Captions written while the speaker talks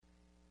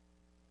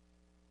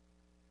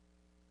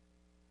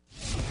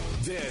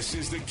This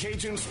is the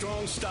Cajun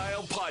Strong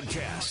Style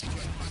Podcast.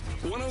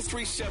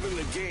 1037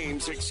 The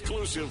Game's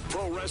exclusive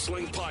pro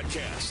wrestling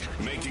podcast.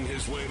 Making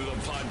his way to the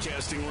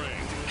podcasting ring.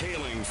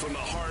 Hailing from the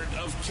heart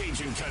of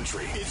Cajun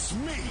country. It's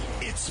me.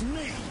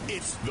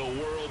 It's the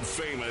world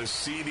famous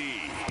CD.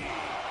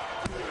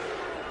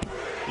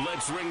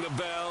 Let's ring the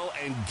bell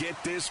and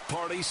get this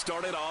party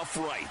started off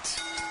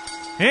right.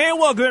 And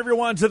welcome,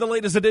 everyone, to the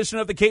latest edition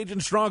of the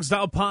Cajun Strong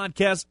Style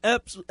Podcast,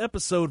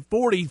 episode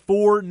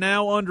 44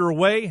 now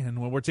underway.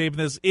 And when we're taping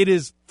this, it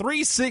is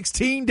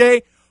 3/16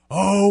 day.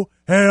 Oh,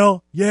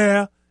 hell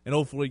yeah. And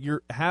hopefully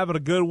you're having a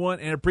good one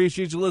and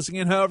appreciate you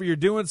listening in. However you're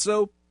doing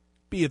so,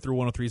 be it through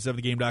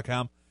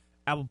 1037thegame.com,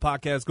 Apple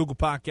Podcasts, Google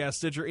Podcasts,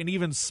 Stitcher, and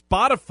even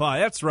Spotify.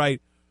 That's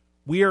right.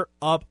 We are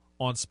up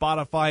on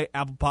Spotify,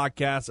 Apple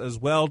Podcasts as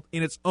well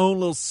in its own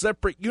little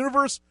separate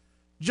universe.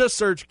 Just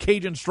search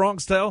Cajun Strong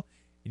Style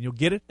and you'll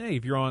get it. Hey,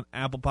 if you're on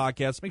Apple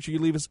Podcasts, make sure you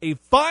leave us a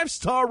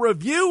 5-star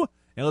review.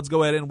 And let's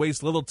go ahead and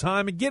waste a little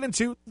time and get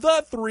into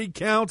the 3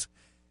 count.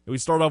 And we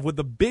start off with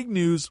the big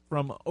news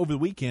from over the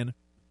weekend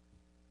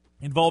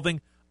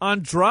involving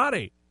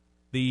Andrade.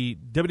 The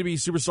WWE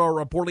superstar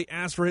reportedly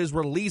asked for his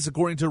release,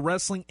 according to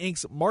Wrestling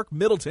Inc.'s Mark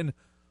Middleton,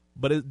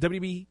 but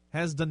WWE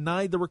has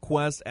denied the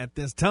request at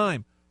this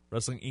time.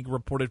 Wrestling Inc.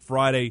 reported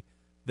Friday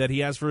that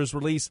he asked for his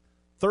release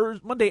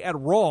Monday at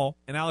Raw,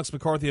 and Alex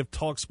McCarthy of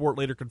TalkSport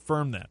later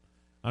confirmed that.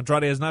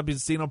 Andrade has not been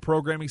seen on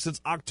programming since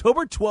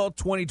October 12,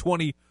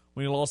 2020,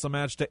 when he lost a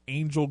match to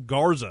Angel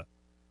Garza.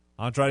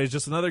 Andrade is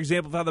just another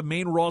example of how the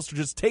main roster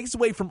just takes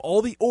away from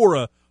all the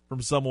aura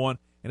from someone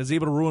and is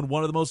able to ruin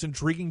one of the most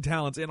intriguing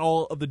talents in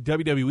all of the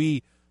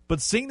WWE.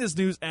 But seeing this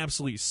news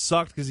absolutely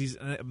sucked because he's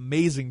an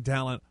amazing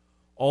talent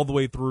all the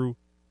way through.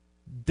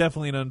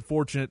 Definitely an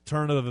unfortunate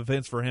turn of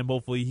events for him.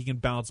 Hopefully he can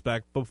bounce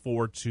back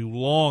before too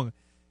long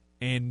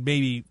and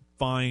maybe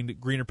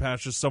find greener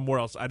pastures somewhere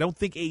else. I don't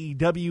think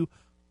AEW...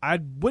 I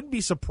wouldn't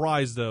be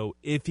surprised, though,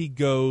 if he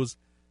goes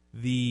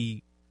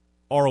the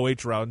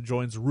ROH route and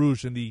joins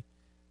Rouge in the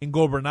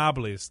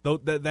Ingobernables.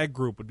 That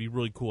group would be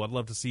really cool. I'd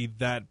love to see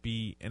that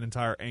be an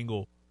entire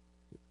angle,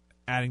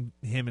 adding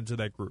him into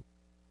that group.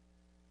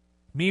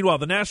 Meanwhile,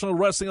 the National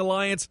Wrestling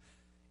Alliance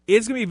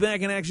is going to be back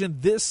in action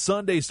this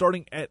Sunday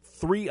starting at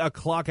 3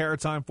 o'clock our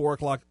time, 4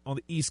 o'clock on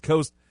the East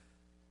Coast.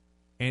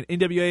 And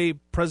NWA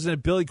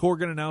President Billy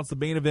Corgan announced the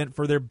main event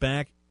for their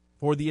Back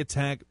for the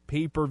Attack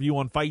pay-per-view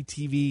on Fight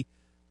TV,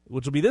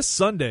 which will be this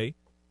Sunday,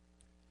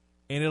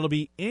 and it'll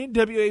be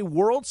NWA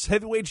World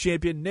Heavyweight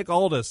Champion Nick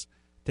Aldis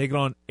taking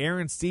on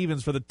Aaron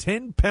Stevens for the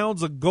 10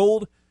 pounds of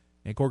gold.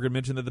 And Corgan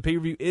mentioned that the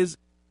pay-per-view is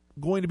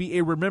going to be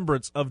a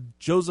remembrance of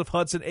Joseph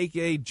Hudson,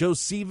 a.k.a.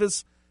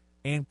 Josephus,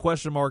 and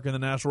question mark in the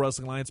National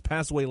Wrestling Alliance.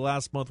 Passed away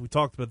last month. We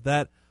talked about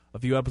that a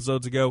few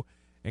episodes ago.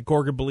 And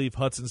Corgan believed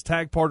Hudson's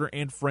tag partner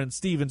and friend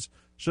Stevens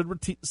should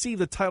receive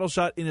the title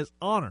shot in his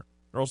honor.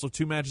 There are also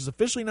 2 matches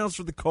officially announced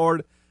for the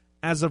card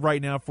as of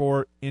right now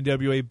for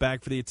NWA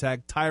Back for the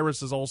Attack.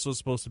 Tyrus is also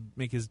supposed to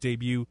make his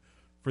debut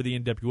for the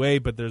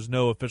NWA, but there's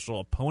no official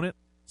opponent,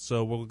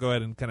 so we'll go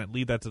ahead and kind of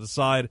leave that to the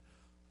side.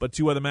 But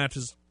 2 other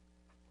matches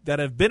that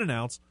have been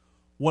announced,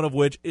 one of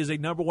which is a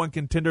number 1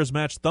 contenders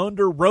match,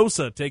 Thunder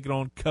Rosa taking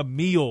on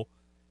Camille.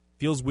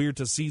 Feels weird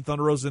to see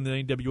Thunder Rosa in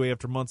the NWA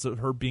after months of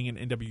her being in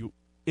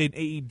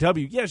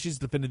AEW. Yeah, she's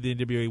defended the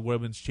NWA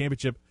Women's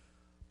Championship,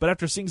 but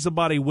after seeing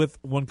somebody with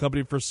one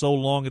company for so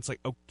long, it's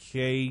like,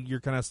 okay, you're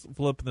kind of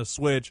flipping the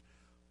switch,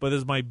 but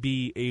this might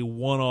be a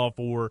one-off,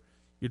 or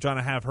you're trying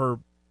to have her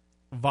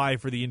vie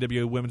for the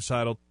NWA Women's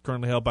title,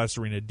 currently held by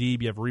Serena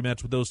Deeb. You have a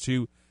rematch with those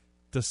 2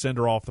 to send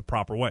her off the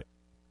proper way.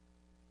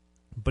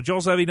 But you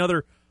also have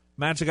another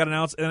match that got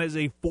announced, and it is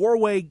a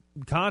 4-way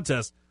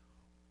contest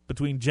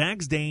between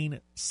Jax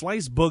Dane,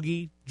 Slice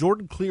Boogie,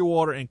 Jordan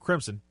Clearwater, and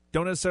Crimson.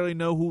 Don't necessarily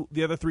know who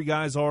the other 3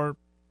 guys are.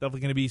 Definitely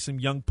going to be some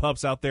young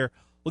pups out there.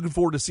 Looking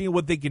forward to seeing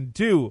what they can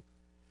do.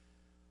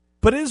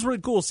 But it is really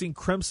cool seeing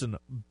Crimson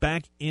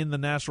back in the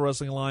National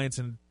Wrestling Alliance,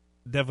 and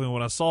definitely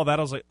when I saw that,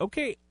 I was like,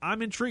 okay,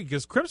 I'm intrigued,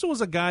 because Crimson was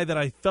a guy that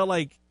I felt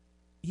like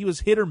he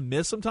was hit or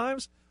miss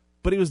sometimes,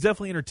 but he was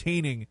definitely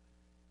entertaining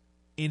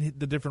in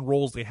the different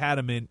roles they had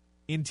him in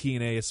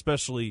TNA,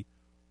 especially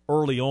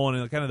early on,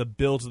 and kind of the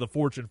build to the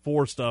Fortune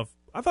 4 stuff.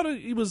 I thought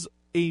he was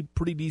a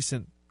pretty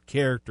decent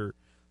character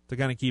to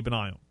kind of keep an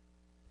eye on.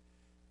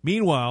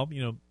 Meanwhile,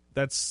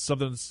 that's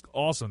something that's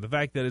awesome. The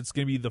fact that it's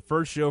going to be the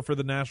first show for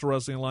the National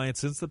Wrestling Alliance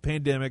since the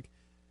pandemic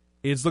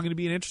is looking to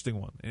be an interesting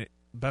one. And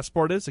best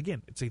part is,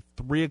 again, it's a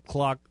 3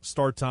 o'clock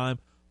start time.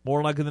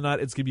 More likely than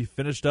not, it's going to be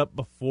finished up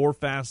before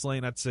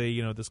Fastlane. I'd say,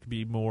 this could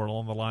be more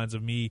along the lines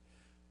of me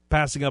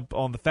passing up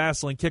on the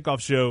Fastlane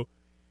kickoff show,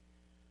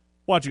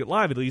 watching it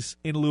live at least,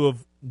 in lieu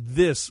of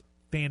this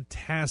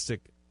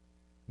fantastic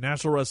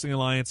National Wrestling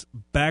Alliance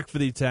Back for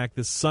the Attack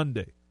this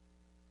Sunday.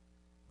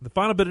 The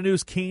final bit of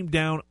news came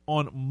down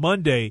on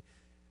Monday,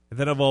 and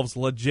that involves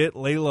legit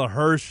Layla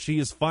Hirsch. She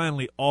is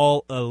finally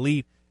all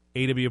elite.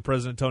 AEW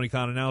President Tony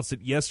Khan announced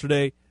it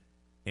yesterday,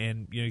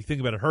 and you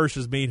think about it, Hirsch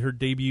has made her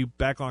debut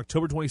back on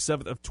October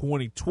 27th of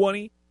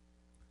 2020,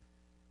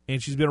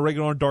 and she's been a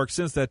regular on Dark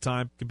since that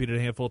time, competed a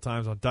handful of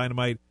times on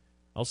Dynamite,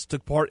 Also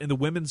took part in the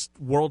Women's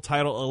World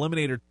Title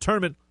Eliminator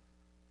Tournament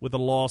with a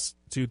loss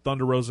to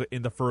Thunder Rosa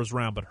in the first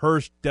round. But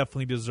Hirsch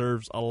definitely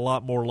deserves a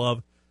lot more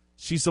love.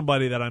 She's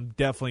somebody that I'm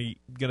definitely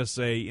going to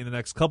say in the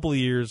next couple of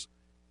years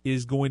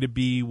is going to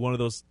be one of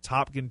those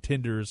top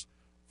contenders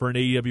for an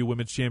AEW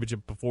Women's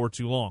Championship before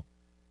too long.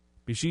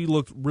 But she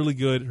looked really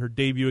good, her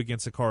debut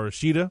against Hikaru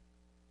Shida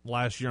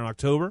last year in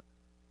October.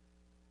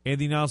 And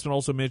the announcement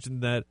also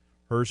mentioned that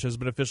Hirsch has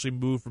been officially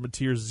moved from a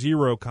Tier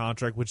 0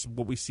 contract, which is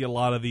what we see a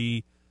lot of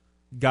the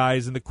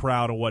guys in the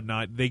crowd and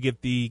whatnot. They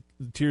get the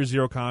Tier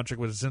 0 contract,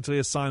 which is essentially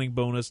a signing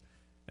bonus.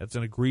 That's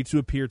an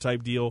agree-to-appear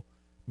type deal.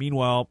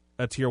 Meanwhile,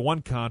 a Tier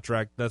 1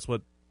 contract, that's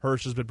what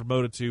Hirsch has been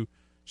promoted to.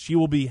 She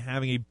will be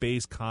having a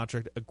base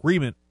contract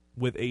agreement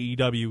with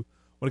AEW.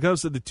 When it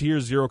comes to the Tier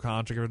 0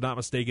 contract, if I'm not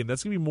mistaken,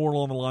 that's going to be more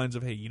along the lines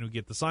of, hey,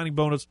 get the signing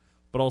bonus,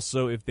 but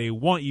also if they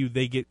want you,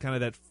 they get kind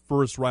of that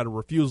first right of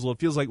refusal. It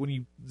feels like when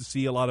you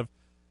see a lot of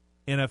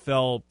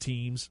NFL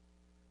teams,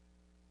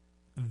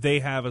 they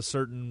have a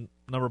certain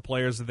number of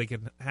players that they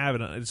can have,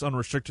 and it's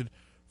unrestricted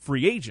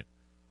free agent.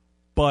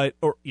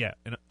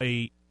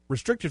 A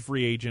restricted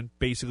free agent,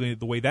 basically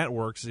the way that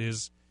works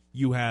is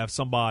you have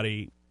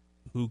somebody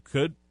who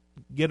could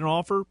get an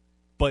offer,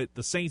 but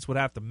the Saints would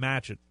have to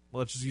match it.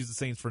 Let's just use the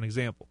Saints for an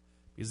example,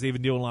 because they've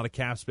been dealing a lot of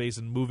cap space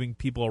and moving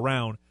people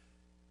around.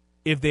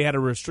 If they had a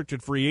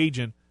restricted free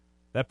agent,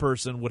 that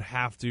person would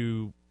have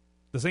to,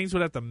 the Saints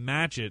would have to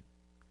match it,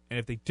 and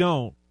if they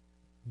don't,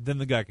 then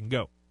the guy can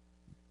go.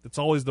 It's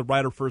always the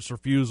right of first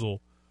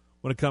refusal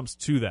when it comes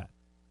to that.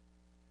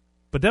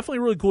 But definitely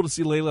really cool to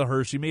see Layla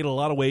Hirsch. She made a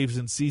lot of waves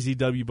in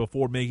CZW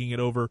before making it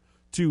over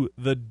to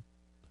the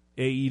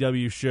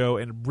AEW show,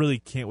 and really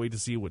can't wait to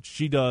see what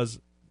she does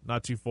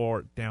not too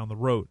far down the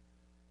road.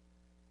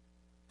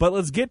 But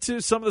let's get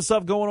to some of the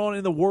stuff going on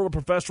in the world of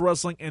professional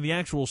wrestling and the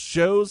actual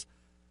shows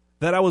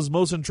that I was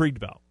most intrigued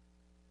about.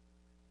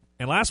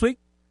 And last week,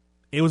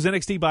 it was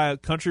NXT by a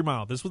country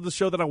mile. This was the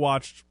show that I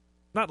watched,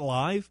 not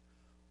live,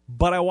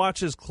 but I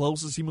watched as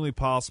close as humanly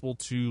possible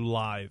to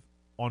live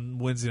on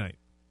Wednesday night.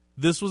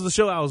 This was the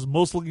show I was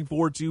most looking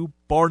forward to,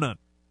 bar none.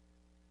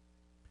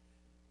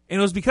 And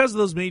it was because of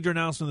those major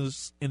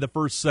announcements in the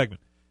first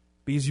segment,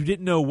 because you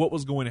didn't know what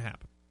was going to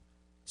happen.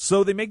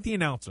 So they make the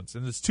announcements,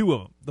 and there's two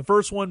of them. The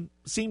first one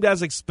seemed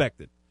as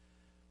expected,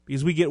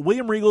 because we get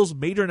William Regal's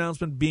major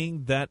announcement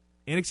being that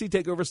NXT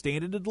TakeOver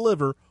Stand and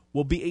Deliver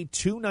will be a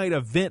 2-night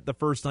event. The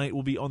first night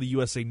will be on the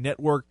USA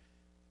Network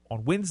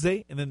on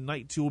Wednesday, and then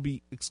night 2 will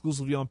be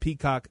exclusively on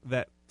Peacock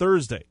that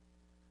Thursday.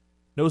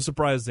 No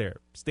surprise there.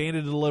 Stand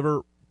and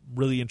Deliver,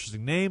 really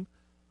interesting name.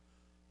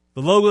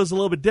 The logo is a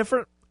little bit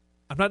different.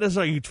 I'm not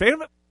necessarily a huge fan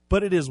of it,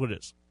 but it is what it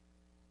is.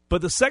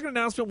 But the second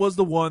announcement was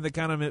the one that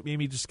kind of made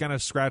me just kind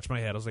of scratch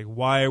my head. I was like,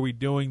 why are we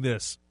doing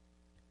this?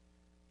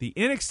 The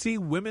NXT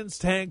Women's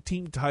Tag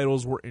Team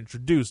titles were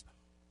introduced.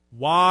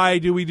 Why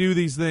do we do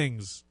these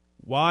things?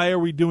 Why are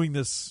we doing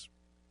this?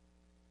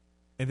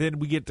 And then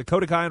we get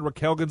Dakota Kai and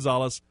Raquel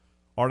Gonzalez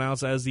are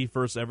announced as the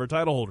first ever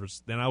title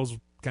holders. Then I was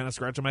kind of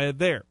scratching my head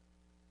there.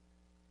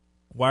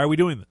 Why are we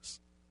doing this?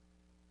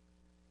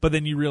 But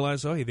then you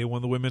realize, oh, hey, they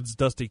won the Women's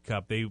Dusty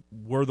Cup. They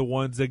were the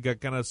ones that got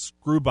kind of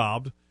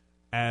screw-bobbed,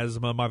 as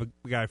my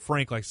guy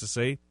Frank likes to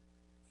say.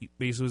 He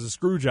basically was a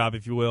screw job,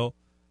 if you will.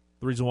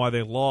 The reason why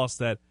they lost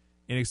that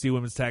NXT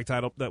Women's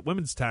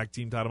Tag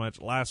Team title match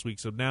last week.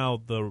 So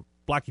now the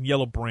Black and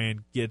Yellow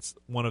brand gets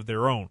one of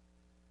their own.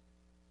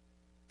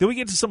 Then we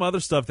get to some other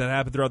stuff that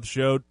happened throughout the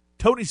show.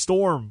 Toni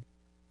Storm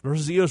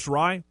versus Io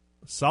Shirai,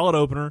 solid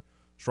opener.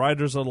 Shirai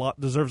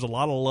deserves a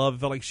lot of love. It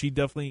felt like she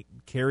definitely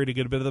carried a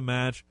good bit of the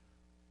match.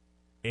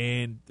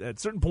 And at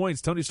certain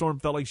points, Toni Storm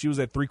felt like she was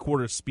at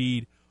 3/4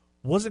 speed.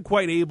 Wasn't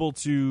quite able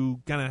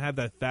to kind of have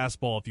that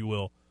fastball, if you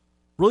will.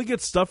 Really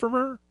good stuff from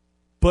her.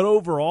 But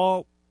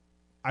overall,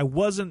 I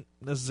wasn't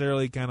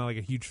necessarily kind of like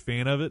a huge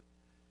fan of it.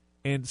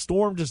 And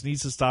Storm just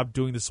needs to stop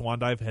doing the swan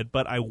dive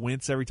headbutt. I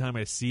wince every time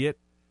I see it.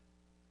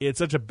 It's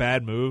such a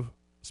bad move,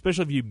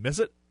 especially if you miss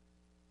it.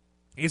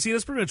 And see,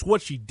 that's pretty much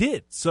what she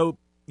did. So,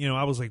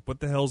 I was like, what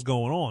the hell's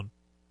going on?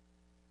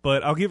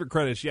 But I'll give her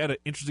credit. She had an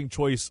interesting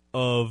choice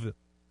of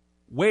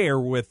wear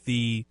with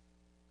the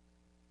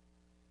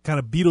kind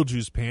of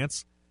Beetlejuice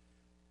pants.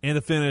 And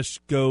the finish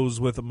goes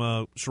with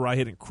Shirai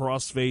hitting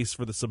crossface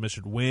for the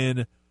submission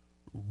win.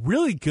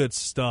 Really good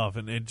stuff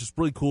and just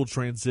really cool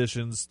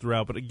transitions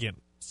throughout. But again,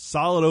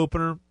 solid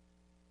opener.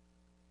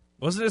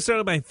 Wasn't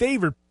necessarily my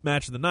favorite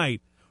match of the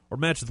night, or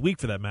match of the week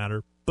for that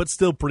matter, but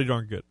still pretty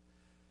darn good.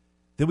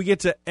 Then we get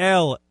to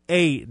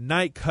L.A.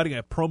 Knight cutting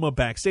a promo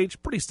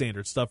backstage. Pretty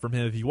standard stuff from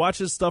him. If you watch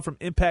his stuff from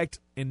Impact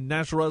and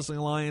National Wrestling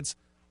Alliance,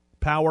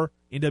 Power,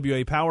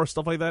 NWA Power,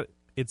 stuff like that,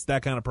 it's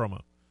that kind of promo.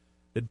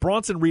 Then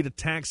Bronson Reed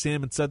attacks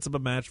him and sets up a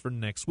match for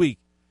next week.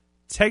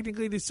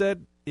 Technically, they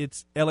said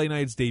it's L.A.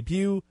 Knight's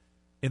debut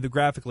in the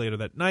graphic later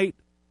that night,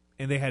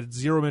 and they had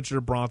zero mention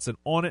of Bronson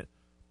on it,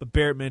 but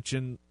Barrett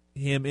mentioned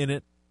him in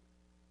it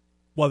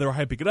while they were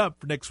hyping it up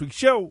for next week's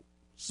show.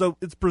 So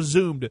it's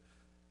presumed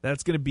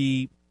that's going to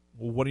be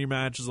one of your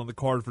matches on the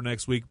card for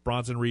next week,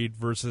 Bronson Reed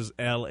versus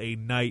L.A.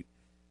 Knight.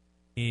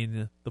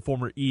 in the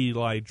former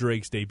Eli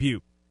Drake's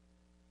debut.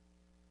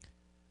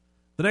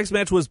 The next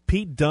match was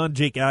Pete Dunne,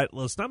 Jake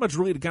Atlas. Not much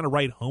really to kind of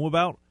write home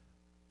about,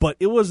 but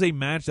it was a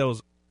match that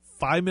was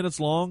 5 minutes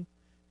long,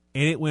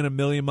 and it went a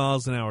million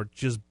miles an hour,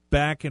 just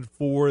back and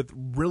forth,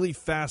 really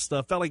fast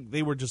stuff. Felt like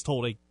they were just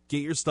told, hey,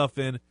 get your stuff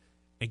in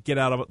and get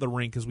out of the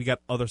ring because we got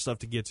other stuff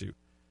to get to.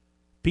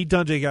 Pete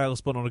Dunne, Jake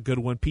Atlas put on a good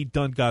one. Pete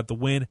Dunne got the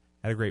win,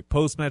 had a great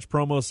post-match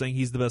promo saying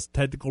he's the best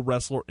technical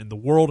wrestler in the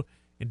world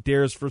and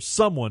dares for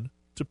someone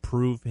to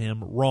prove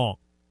him wrong.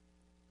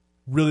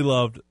 Really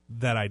loved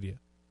that idea.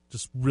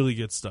 Just really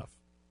good stuff.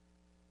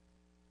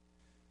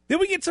 Then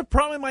we get to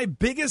probably my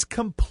biggest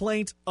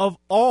complaint of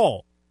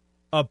all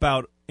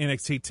about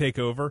NXT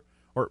TakeOver,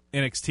 or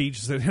NXT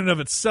just in and of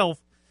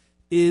itself,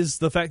 is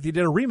the fact they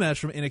did a rematch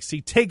from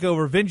NXT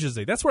TakeOver Vengeance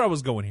Day. That's where I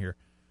was going here.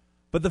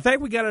 But the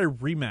fact we got a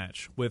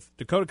rematch with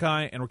Dakota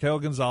Kai and Raquel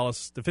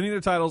Gonzalez defending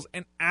their titles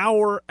an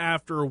hour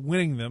after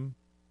winning them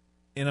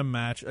in a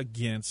match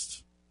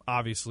against,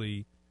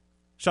 obviously,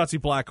 Shotzi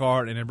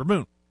Blackheart and Ember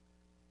Moon.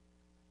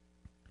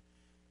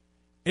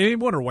 And you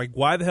wonder, like,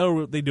 why the hell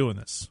are they doing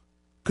this?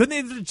 Couldn't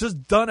they have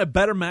just done a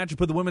better match and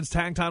put the women's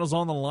tag titles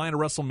on the line at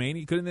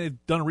WrestleMania? Couldn't they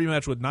have done a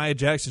rematch with Nia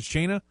Jax and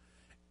Shayna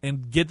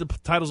and get the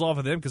titles off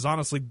of them? Because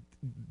honestly,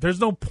 there's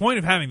no point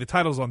of having the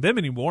titles on them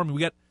anymore. I mean,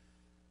 we got,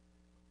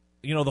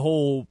 the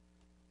whole,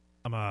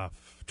 I'm trying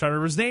to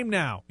remember his name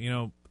now.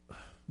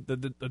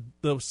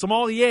 The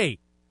sommelier.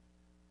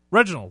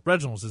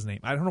 Reginald's his name.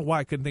 I don't know why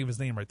I couldn't think of his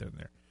name right there.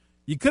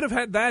 You could have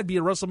had that be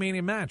a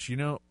WrestleMania match,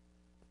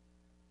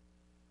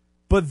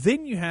 But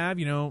then you have,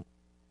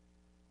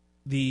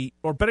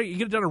 or better, you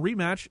could have done a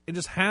rematch and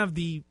just have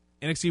the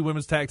NXT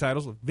Women's Tag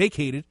Titles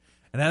vacated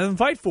and have them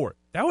fight for it.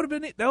 That would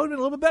have been a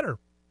little bit better.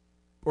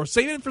 Or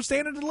save it for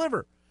Stand and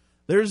Deliver.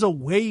 There's a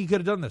way you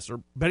could have done this.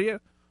 Or better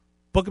yet,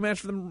 book a match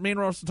for the main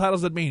roster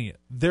titles at Mania.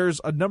 There's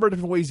a number of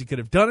different ways you could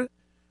have done it.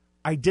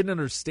 I didn't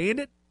understand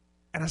it,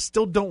 and I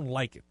still don't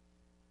like it.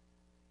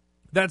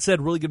 That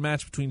said, really good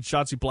match between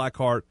Shotzi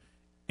Blackheart,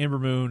 Ember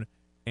Moon,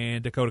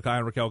 and Dakota Kai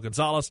and Raquel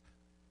Gonzalez.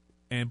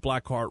 And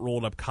Blackheart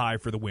rolled up Kai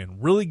for the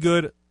win. Really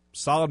good,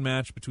 solid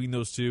match between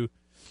those two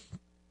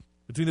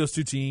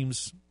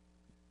teams.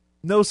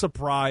 No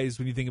surprise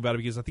when you think about it,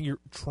 because I think you're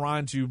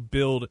trying to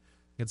build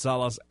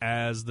Gonzalez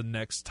as the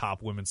next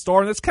top women's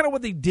star. And that's kind of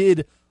what they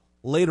did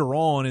later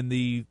on in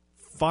the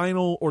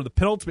final or the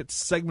penultimate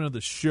segment of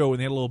the show. And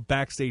they had a little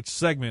backstage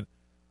segment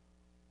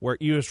where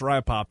Io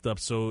Shirai popped up.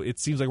 So it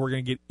seems like we're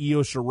going to get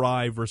Io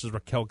Shirai versus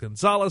Raquel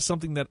Gonzalez,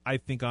 something that I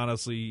think,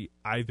 honestly,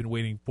 I've been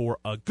waiting for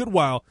a good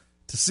while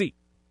to see.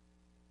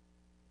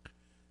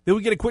 Then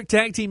we get a quick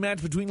tag team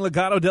match between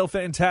Legado del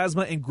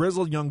Fantasma and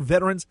Grizzled Young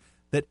Veterans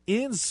that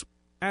ends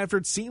after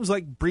it seems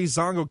like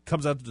Breezango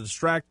comes out to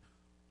distract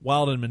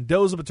Wild and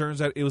Mendoza, but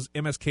turns out it was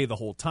MSK the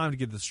whole time to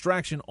get the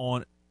distraction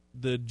on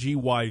the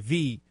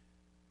GYV.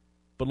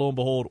 But lo and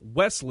behold,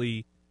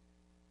 Wesley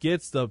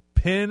gets the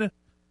pin.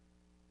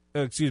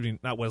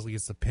 Not Wesley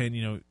gets the pin.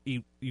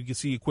 You can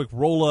see a quick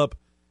roll-up,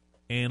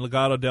 and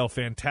Legado del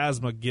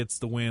Fantasma gets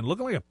the win,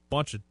 looking like a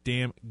bunch of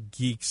damn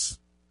geeks.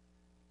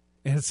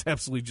 And it's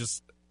absolutely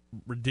just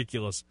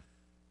ridiculous.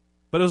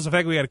 But it was the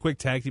fact we had a quick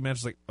tag team match.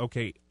 It's like,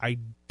 okay, I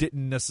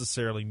didn't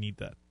necessarily need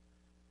that.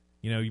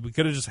 We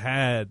could have just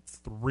had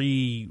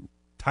 3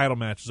 title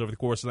matches over the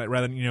course of that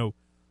rather than,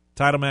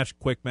 title match,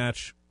 quick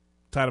match,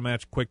 title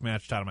match, quick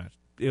match, title match.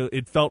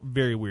 It felt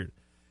very weird.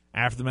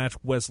 After the match,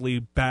 Wesley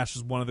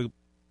bashes one of the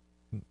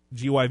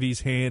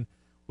GYV's hand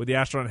with the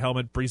astronaut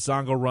helmet.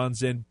 Breezango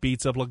runs in,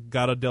 beats up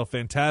Legado del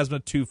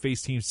Fantasma. 2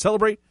 face teams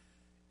celebrate,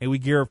 and we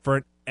gear up for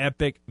an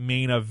epic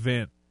main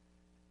event.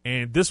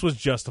 And this was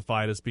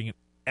justified as being an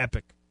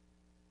epic,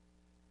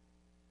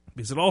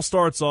 because it all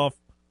starts off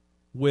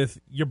with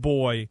your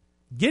boy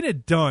getting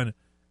it done.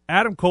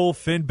 Adam Cole,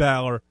 Finn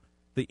Balor.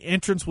 The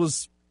entrance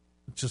was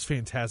just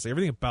fantastic.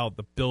 Everything about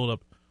the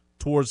build-up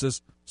towards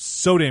this,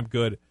 so damn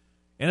good.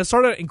 And it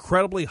started out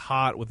incredibly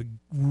hot with a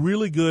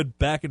really good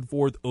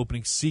back-and-forth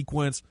opening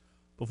sequence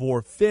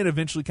before Finn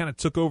eventually kind of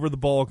took over the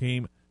ball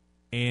game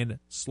and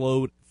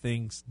slowed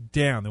things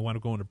down. They wound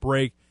up going to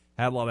break.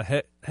 Had a lot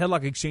of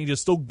headlock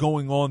exchanges still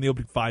going on in the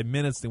opening 5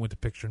 minutes. They went to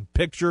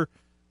picture-in-picture.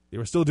 They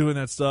were still doing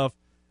that stuff.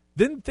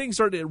 Then things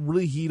started to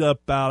really heat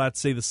up about, I'd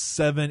say, the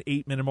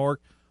 7-8 minute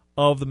mark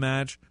of the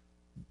match,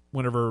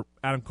 whenever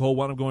Adam Cole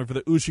wound up going for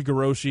the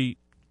Ushigoroshi,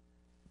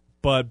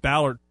 but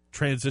Balor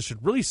transitioned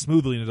really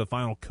smoothly into the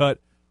final cut,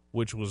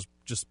 which was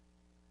just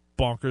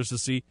bonkers to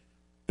see.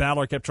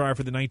 Balor kept trying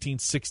for the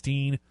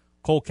 1916.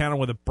 Cole countered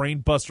with a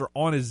brainbuster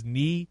on his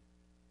knee.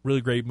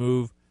 Really great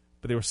move.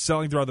 But they were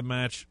selling throughout the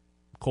match.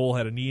 Cole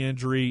had a knee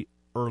injury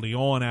early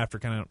on after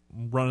kind of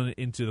running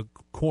into the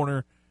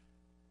corner.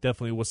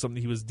 Definitely was something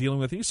he was dealing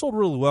with. He sold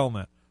really well in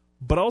that.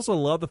 But I also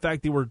love the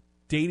fact they were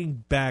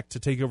dating back to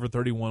TakeOver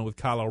 31 with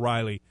Kyle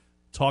O'Reilly,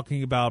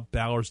 talking about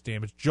Balor's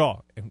damaged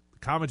jaw. And the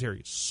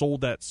commentary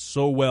sold that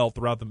so well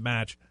throughout the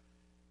match.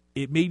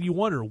 It made you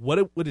wonder,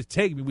 what would it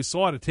take? I mean, we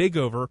saw it at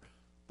TakeOver,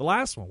 the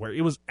last one, where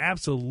it was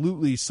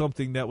absolutely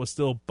something that was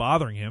still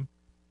bothering him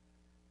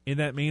in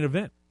that main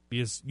event.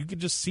 because you could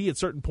just see at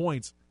certain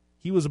points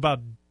he was about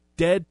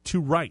dead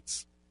to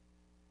rights.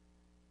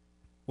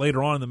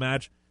 Later on in the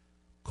match,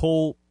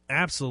 Cole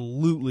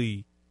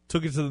absolutely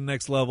took it to the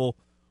next level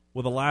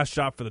with a last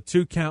shot for the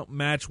 2 count.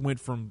 Match went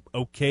from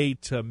okay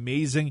to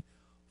amazing.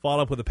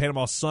 Followed up with a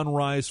Panama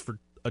Sunrise for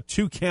a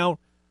 2 count.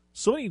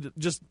 So many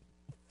just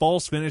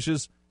false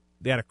finishes.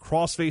 They had a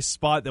crossface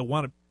spot that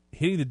wound up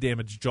hitting the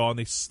damaged jaw. And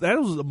that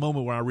was a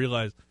moment where I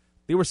realized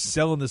they were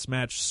selling this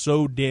match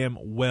so damn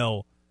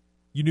well.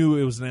 You knew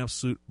it was an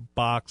absolute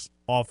box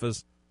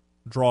office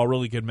draw,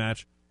 really good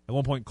match. At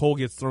one point, Cole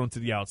gets thrown to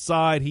the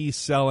outside. He's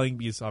selling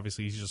because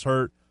obviously he's just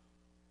hurt.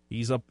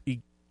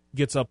 He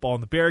gets up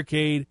on the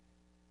barricade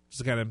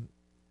just to kind of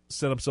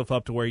set himself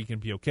up to where he can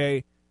be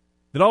okay.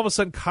 Then all of a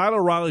sudden, Kyle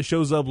O'Reilly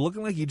shows up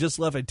looking like he just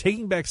left a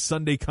Taking Back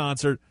Sunday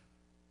concert.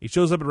 He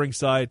shows up at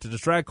ringside to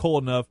distract Cole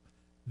enough.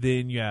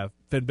 Then you have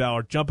Finn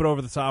Balor jumping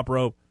over the top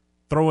rope,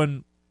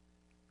 throwing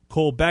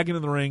Cole back into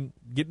the ring,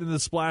 getting into the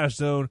splash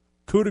zone.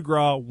 Coup de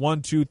grace,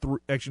 1, 2, 3.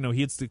 Actually, no,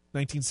 he hits the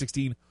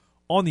 1916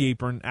 on the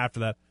apron after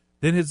that.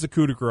 Then hits the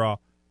coup de grace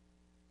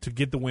to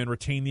get the win,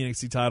 retain the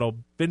NXT title.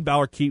 Finn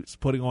Balor keeps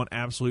putting on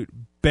absolute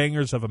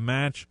bangers of a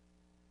match.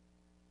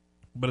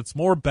 But it's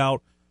more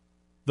about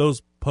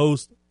those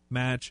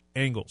post-match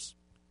angles.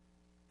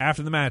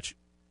 After the match,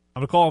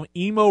 I'm going to call him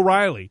Emo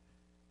Riley.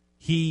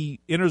 He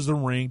enters the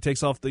ring,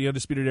 takes off the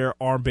Undisputed Era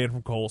armband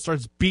from Cole,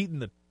 starts beating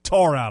the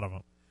tar out of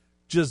him.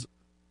 Just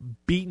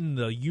beating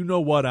the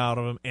you-know-what out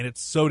of him, and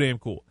it's so damn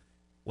cool.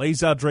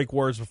 Lays out Drake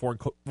words before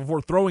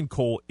throwing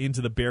Cole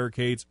into the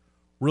barricades.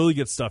 Really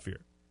good stuff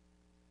here.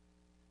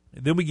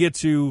 And then we get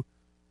to,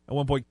 at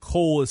one point,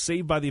 Cole is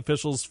saved by the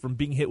officials from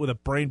being hit with a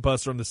brain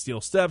buster on the steel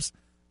steps.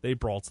 They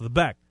brawl to the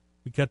back.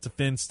 We cut to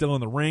Finn still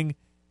in the ring,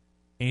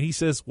 and he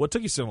says, "What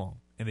took you so long?"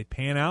 And they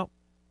pan out,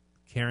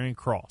 Karrion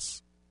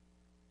Kross.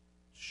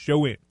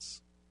 Show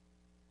ends.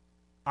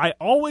 I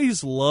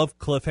always love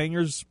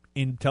cliffhangers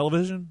in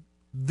television.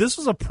 This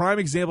was a prime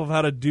example of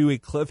how to do a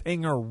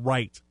cliffhanger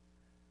right.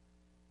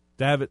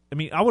 To have it, I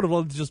mean, I would have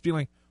loved to just be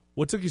like,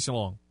 "What took you so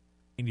long?"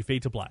 And you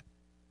fade to black.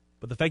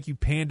 But the fact you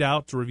panned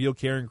out to reveal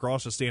Karrion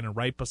Kross just standing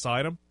right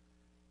beside him,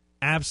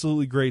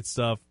 absolutely great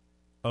stuff.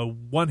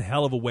 One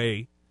hell of a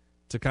way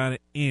to kind of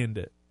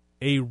end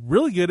a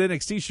really good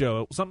NXT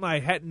show. Something I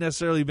hadn't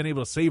necessarily been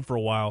able to save for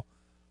a while.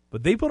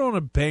 But they put on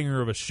a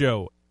banger of a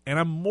show. And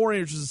I'm more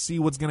interested to see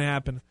what's going to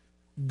happen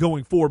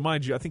going forward.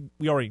 Mind you, I think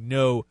we already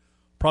know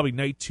probably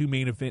night 2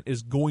 main event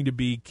is going to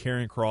be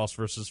Karrion Kross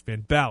versus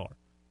Finn Balor.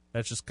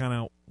 That's just kind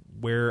of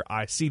where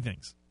I see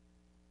things.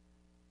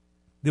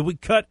 Then we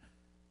cut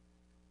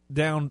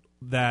down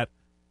that.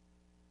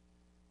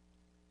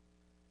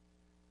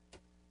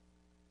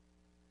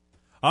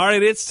 All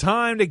right, it's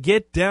time to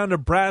get down to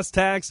brass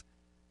tacks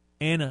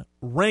and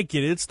rank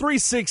it. It's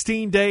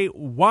 316 day.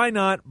 Why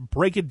not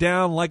break it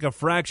down like a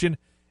fraction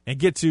and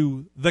get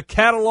to the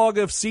catalog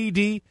of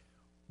CD?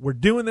 We're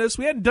doing this.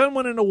 We hadn't done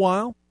one in a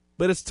while,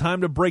 but it's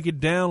time to break it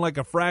down like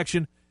a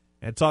fraction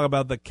and talk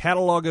about the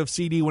catalog of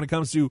CD when it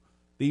comes to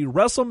the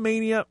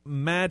WrestleMania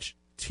match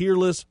tier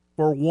list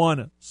for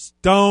one.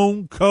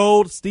 Stone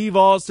Cold Steve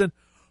Austin.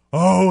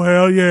 Oh,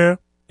 hell yeah.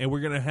 And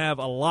we're going to have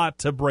a lot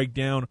to break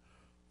down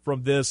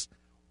from this.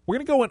 We're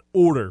going to go in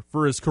order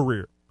for his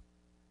career.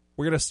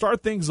 We're going to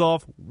start things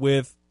off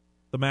with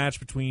the match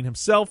between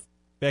himself,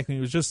 back when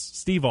he was just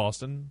Steve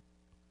Austin,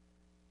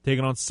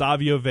 taking on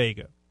Savio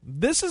Vega.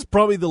 This is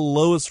probably the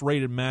lowest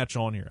rated match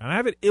on here.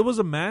 And it was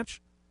a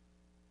match,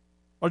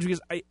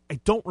 because I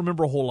don't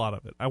remember a whole lot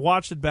of it. I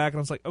watched it back and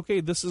I was like, okay,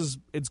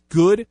 it's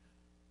good,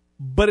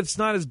 but it's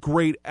not as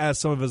great as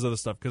some of his other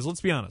stuff. Because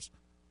let's be honest,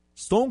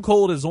 Stone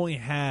Cold has only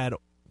had,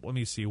 let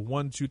me see,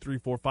 1, 2, 3,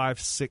 4, 5,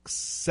 6,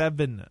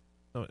 7.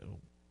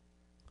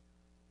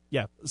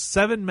 Yeah,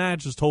 7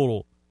 matches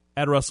total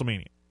at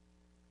WrestleMania.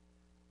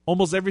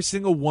 Almost every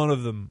single one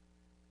of them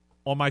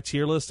on my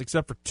tier list,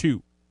 except for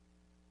 2.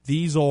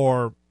 These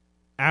are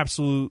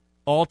absolute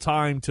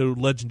all-time to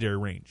legendary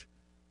range.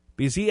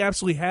 Because he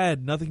absolutely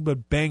had nothing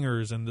but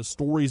bangers, and the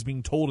stories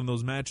being told in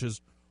those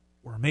matches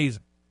were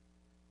amazing.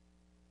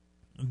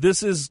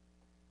 This is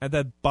at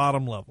that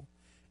bottom level.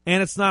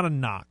 And it's not a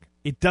knock.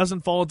 It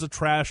doesn't fall into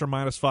trash or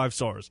 -5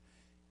 stars.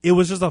 It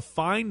was just a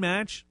fine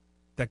match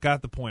that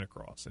got the point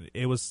across.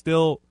 It was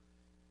still,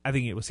 I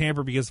think it was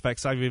hampered because of the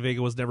fact Savio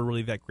Vega was never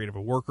really that great of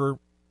a worker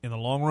in the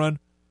long run.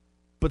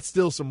 But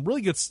still some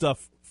really good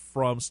stuff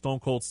from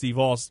Stone Cold Steve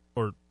Austin,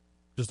 or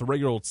just a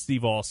regular old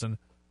Steve Austin,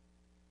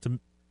 to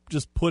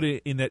just put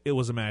it in that it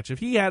was a match. If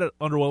he had an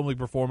underwhelming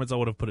performance, I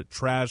would have put it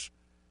trash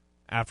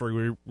after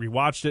we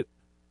rewatched it.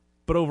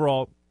 But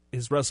overall,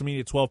 his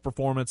WrestleMania 12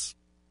 performance,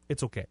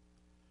 it's okay.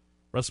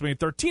 WrestleMania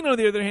 13, on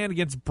the other hand,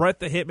 against Bret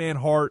the Hitman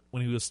Hart,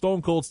 when he was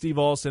Stone Cold Steve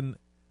Austin,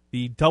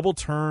 the double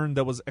turn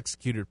that was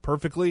executed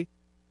perfectly,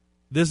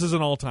 this is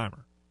an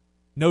all-timer.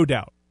 No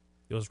doubt.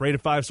 It was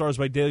rated 5 stars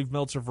by Dave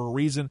Meltzer for a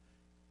reason.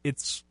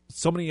 It's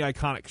so many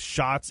iconic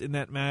shots in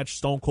that match.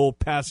 Stone Cold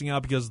passing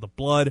out because of the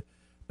blood,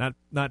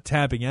 not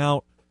tapping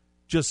out.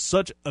 Just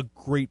such a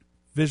great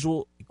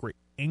visual, great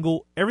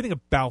angle. Everything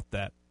about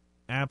that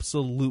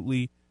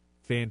absolutely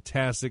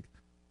fantastic.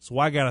 So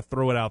I got to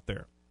throw it out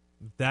there.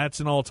 That's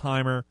an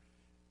all-timer,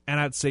 and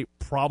I'd say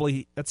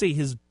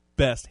his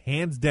best,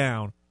 hands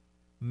down,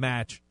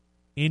 match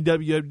in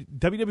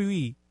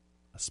WWE,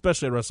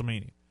 especially at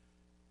WrestleMania.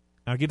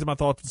 I'll get to my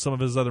thoughts on some of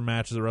his other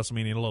matches at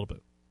WrestleMania in a little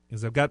bit,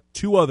 because I've got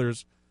two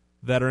others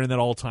that are in that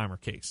all-timer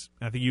case.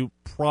 And I think you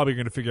probably are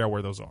going to figure out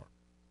where those are.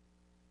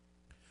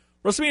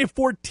 WrestleMania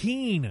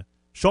 14,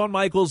 Shawn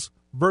Michaels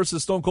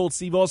versus Stone Cold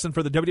Steve Austin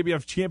for the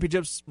WWF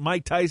Championships.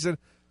 Mike Tyson,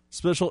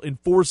 special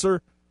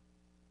enforcer.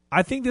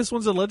 I think this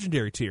one's a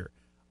legendary tier.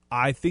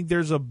 I think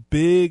there's a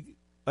big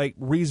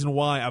reason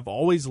why I've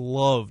always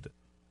loved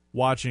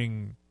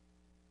watching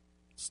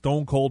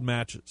Stone Cold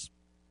matches.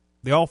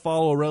 They all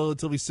follow a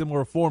relatively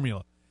similar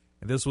formula,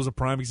 and this was a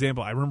prime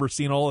example. I remember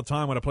seeing all the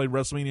time when I played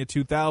WrestleMania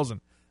 2000.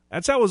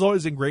 That's how it was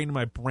always ingrained in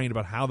my brain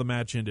about how the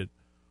match ended,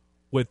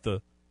 with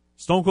the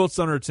Stone Cold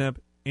Stunner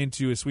attempt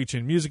into a Sweet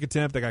Chin Music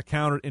attempt that got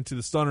countered into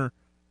the Stunner,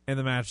 and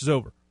the match is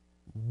over.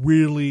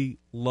 Really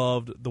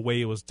loved the way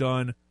it was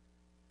done.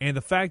 And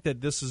the fact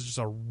that this is just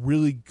a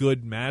really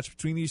good match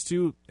between these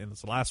two, and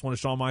it's the last one of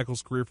Shawn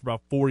Michaels' career for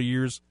about 4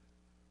 years.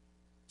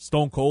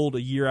 Stone Cold,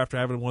 a year after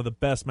having one of the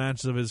best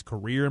matches of his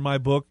career in my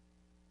book.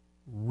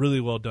 Really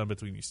well done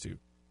between these two.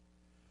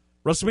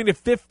 WrestleMania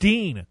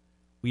 15,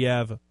 we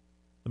have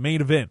the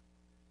main event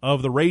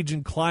of the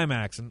Raging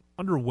Climax, an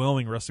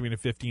underwhelming WrestleMania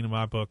 15 in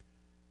my book.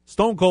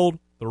 Stone Cold,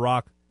 The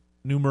Rock,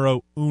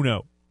 numero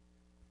uno.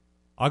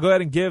 I'll go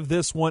ahead and give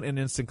this one an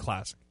instant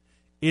classic.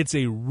 It's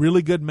a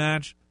really good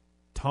match.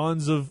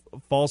 Tons of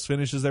false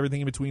finishes,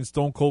 everything in between.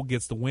 Stone Cold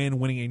gets the win,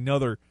 winning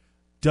another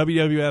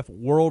WWF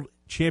World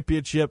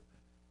Championship.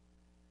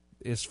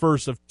 His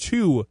first of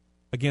two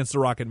against The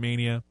Rock at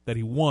Mania that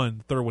he won.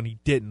 The third one he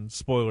didn't.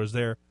 Spoilers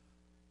there.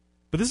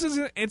 But this is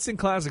an instant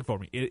classic for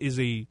me. It is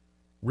a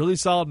really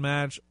solid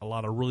match. A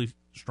lot of really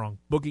strong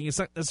booking. It's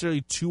not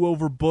necessarily too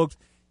overbooked.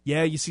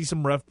 Yeah, you see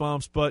some ref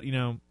bumps, but,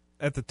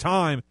 at the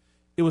time,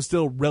 it was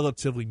still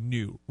relatively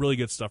new. Really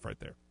good stuff right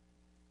there.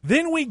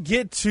 Then we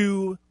get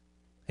to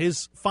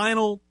his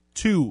final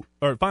three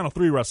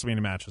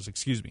WrestleMania matches,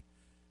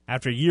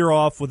 After a year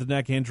off with a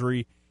neck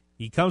injury,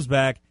 he comes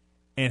back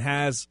and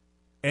has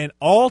an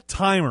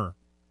all-timer.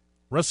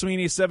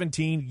 WrestleMania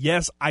 17,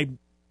 yes,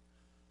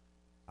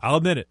 I'll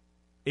admit it.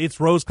 It's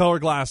rose-colored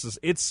glasses.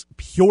 It's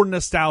pure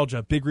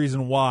nostalgia. Big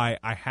reason why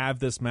I have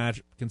this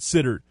match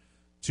considered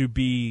to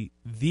be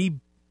the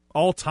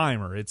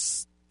all-timer.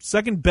 It's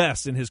second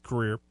best in his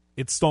career.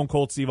 It's Stone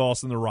Cold Steve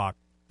Austin, The Rock.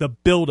 The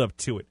build-up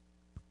to it.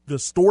 The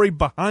story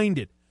behind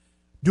it.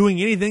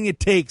 Doing anything it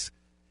takes.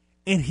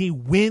 And he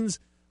wins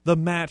the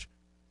match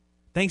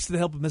thanks to the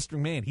help of Mr.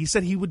 McMahon. He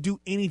said he would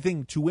do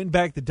anything to win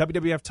back the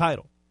WWF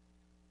title.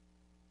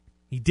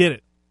 He did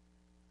it.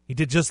 He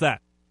did just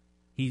that.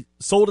 He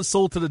sold his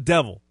soul to the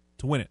devil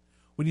to win it.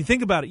 When you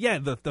think about it, yeah,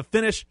 the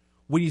finish,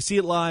 when you see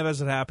it live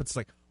as it happens, it's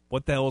like,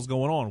 what the hell is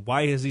going on?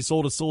 Why has he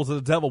sold his soul to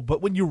the devil?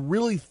 But when you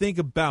really think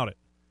about it,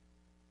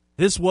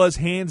 this was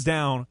hands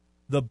down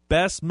the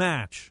best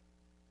match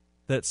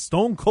that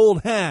Stone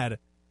Cold had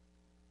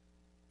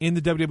in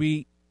the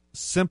WWE,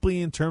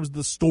 simply in terms of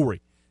the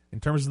story, in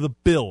terms of the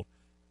build,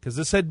 because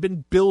this had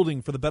been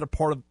building for the better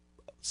part of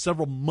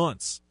several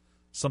months,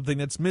 something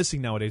that's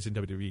missing nowadays in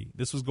WWE.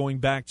 This was going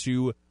back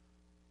to,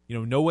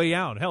 No Way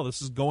Out. Hell,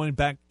 this is going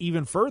back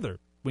even further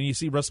when you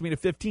see WrestleMania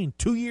 15,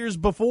 2 years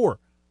before.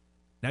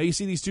 Now you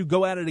see these two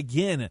go at it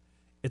again.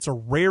 It's a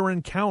rare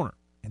encounter,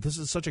 and this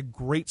is such a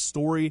great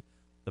story.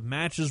 The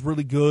match is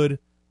really good.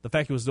 The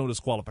fact it was no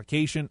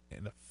disqualification,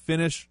 and the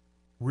finish,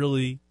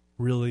 really,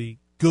 really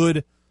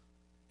good.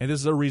 And this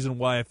is a reason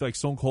why I feel like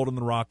Stone Cold and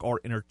The Rock are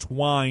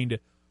intertwined,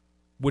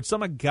 which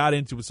someone got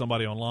into with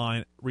somebody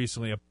online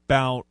recently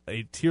about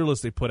a tier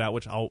list they put out,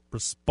 which I'll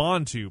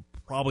respond to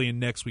probably in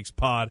next week's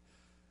pod,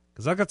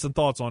 because I got some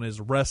thoughts on his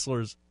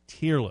wrestlers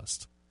tier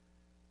list.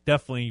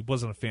 Definitely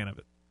wasn't a fan of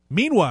it.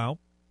 Meanwhile,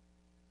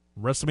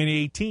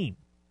 WrestleMania 18,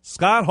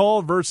 Scott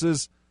Hall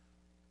versus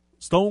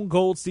Stone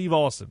Cold Steve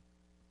Austin.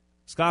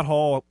 Scott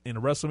Hall in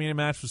a WrestleMania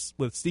match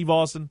with Steve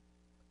Austin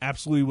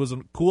absolutely was a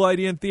cool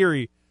idea in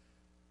theory,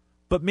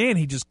 but man,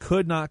 he just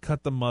could not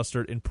cut the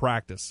mustard in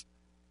practice.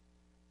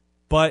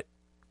 But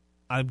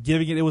I'm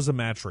giving it was a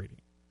match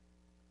rating,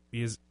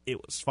 because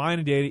it was fine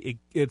and dandy.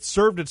 It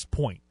served its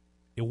point.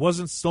 It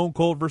wasn't Stone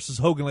Cold versus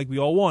Hogan like we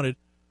all wanted,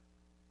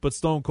 but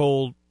Stone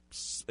Cold,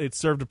 it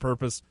served a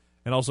purpose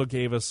and also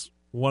gave us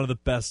one of the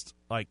best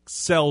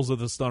sells of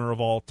the Stunner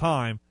of all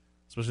time,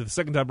 especially the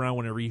second time around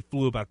whenever he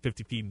flew about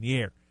 50 feet in the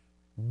air.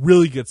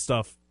 Really good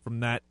stuff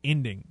from that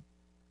ending.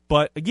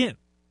 But again,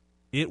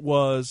 it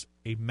was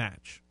a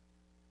match.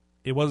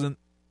 It wasn't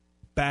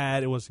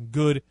bad. It wasn't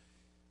good.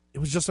 It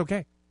was just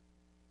okay.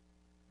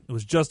 It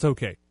was just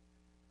okay.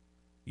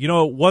 You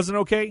know it wasn't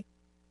okay?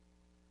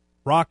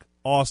 Rock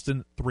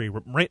Austin 3.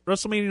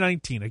 WrestleMania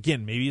 19.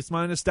 Again, maybe it's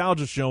my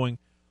nostalgia showing,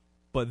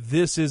 but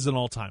this is an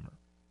all-timer.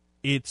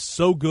 It's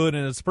so good,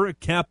 and it's a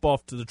perfect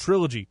cap-off to the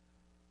trilogy.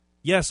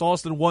 Yes,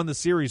 Austin won the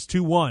series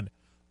 2-1,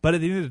 but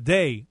at the end of the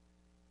day,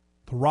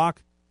 The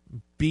Rock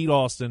beat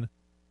Austin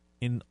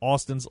in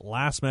Austin's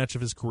last match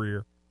of his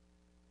career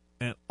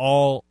an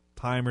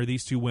all-timer.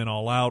 These two went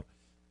all out.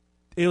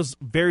 It was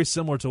very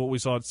similar to what we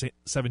saw at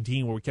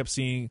 17, where we kept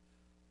seeing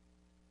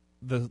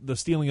the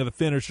stealing of the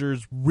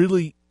finishers.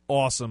 Really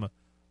awesome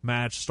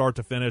match, start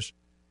to finish.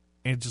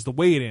 And just the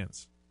way it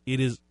ends, it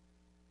is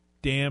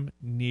damn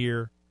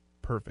near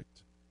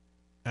perfect.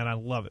 And I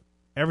love it.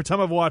 Every time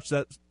I've watched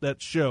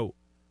that show,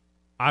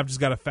 I've just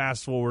got to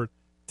fast forward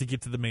to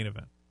get to the main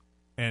event.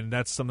 And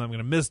that's something I'm going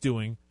to miss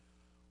doing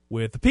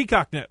with the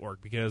Peacock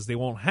Network, because they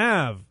won't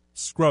have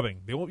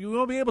scrubbing. You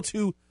won't be able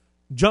to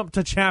jump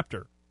to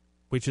chapter,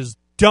 which is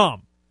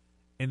dumb.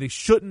 And they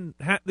should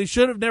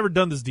have never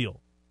done this deal.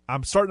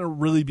 I'm starting to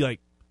really be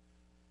like,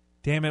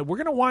 damn it, we're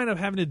going to wind up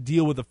having to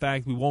deal with the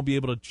fact we won't be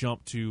able to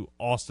jump to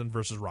Austin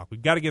versus Rock.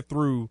 We've got to get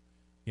through,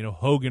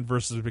 Hogan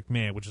versus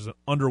McMahon, which is an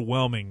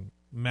underwhelming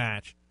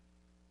match.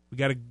 We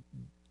got to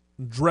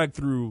drag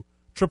through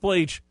Triple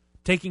H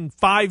taking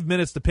 5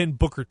 minutes to pin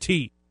Booker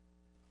T.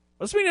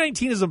 WrestleMania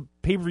 19 is a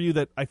pay-per-view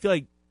that I feel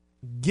like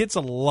gets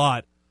a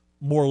lot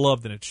more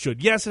love than it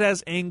should. Yes, it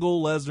has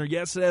Angle, Lesnar.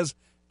 Yes, it has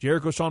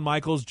Jericho, Shawn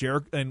Michaels,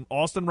 and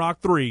Austin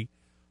Rock 3.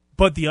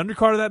 But the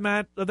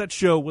undercard of that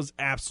show was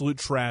absolute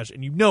trash,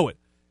 and you know it.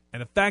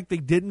 And the fact they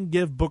didn't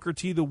give Booker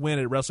T the win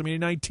at WrestleMania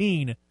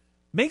 19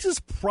 makes this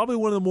probably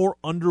one of the more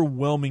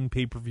underwhelming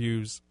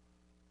pay-per-views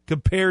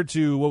compared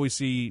to what we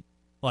see.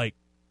 Like,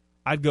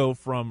 I'd go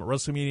from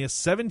WrestleMania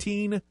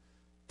 17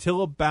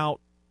 till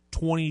about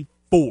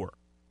 24.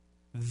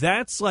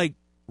 That's like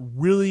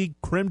really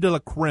creme de la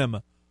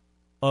creme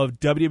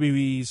of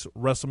WWE's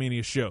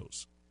WrestleMania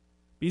shows.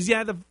 Because,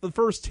 yeah, the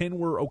first 10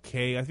 were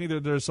okay. I think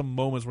there's some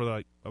moments where they're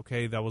like,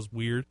 okay, that was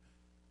weird.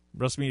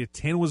 WrestleMania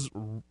 10 was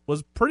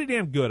pretty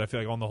damn good, I feel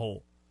like, on the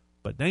whole.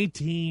 But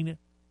 19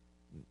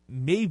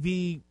 may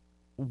be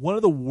one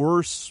of the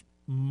worst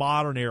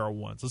modern era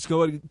ones. Let's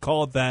go ahead and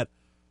call it that,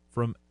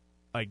 from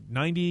like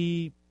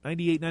 90,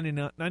 98,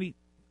 99, 90,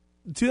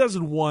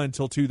 2001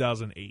 until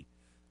 2008.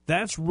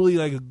 That's really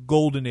like a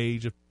golden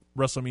age of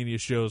WrestleMania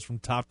shows from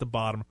top to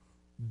bottom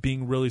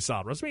being really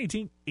solid.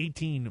 WrestleMania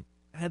 18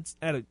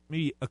 had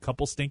maybe a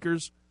couple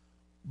stinkers,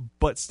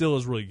 but still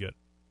is really good.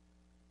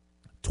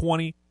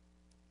 20,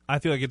 I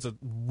feel like it's a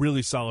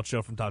really solid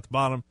show from top to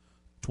bottom.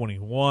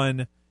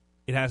 21,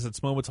 it has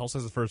its moments. Also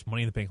has the first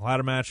Money in the Bank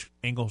ladder match.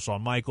 Angle,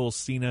 Shawn Michaels,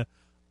 Cena.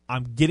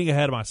 I'm getting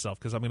ahead of myself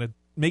because I'm going to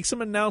make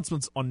some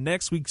announcements on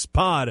next week's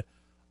pod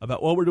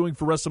about what we're doing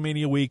for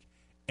WrestleMania week,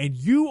 and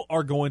you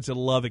are going to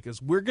love it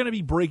because we're going to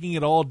be breaking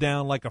it all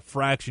down like a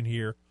fraction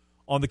here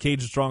on the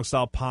Cajun Strong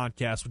Style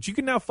podcast, which you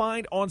can now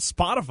find on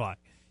Spotify.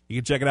 You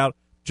can check it out.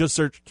 Just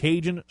search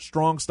Cajun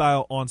Strong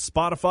Style on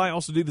Spotify.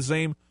 Also do the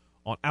same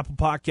on Apple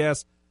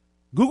Podcasts.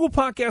 Google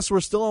Podcasts,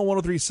 we're still on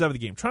 103.7 The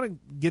Game. Trying to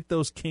get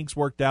those kinks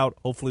worked out.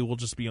 Hopefully we'll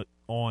just be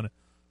on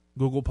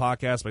Google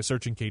Podcasts by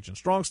searching Cajun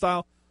Strong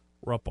Style.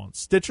 We're up on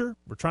Stitcher.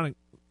 We're trying to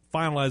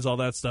finalize all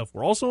that stuff.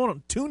 We're also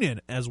on TuneIn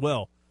as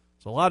well.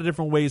 So a lot of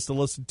different ways to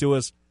listen to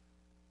us,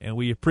 and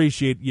we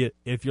appreciate you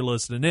if you're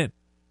listening in.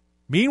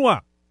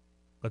 Meanwhile,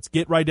 let's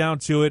get right down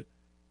to it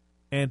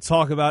and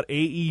talk about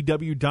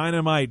AEW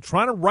Dynamite,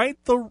 trying to right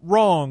the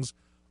wrongs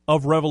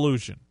of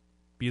Revolution.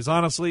 Because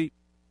honestly,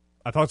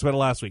 I talked about it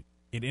last week.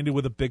 It ended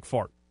with a big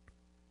fart.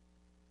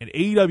 And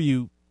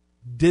AEW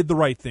did the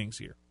right things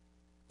here.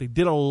 They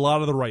did a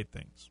lot of the right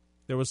things.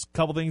 There was a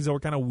couple things that were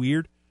kind of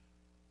weird.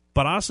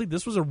 But honestly,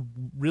 this was a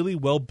really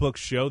well-booked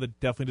show that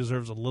definitely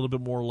deserves a little bit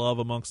more love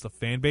amongst the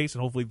fan base.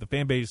 And hopefully the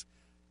fan base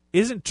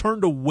isn't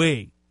turned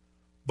away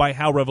by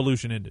how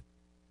Revolution ended.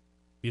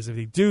 Because if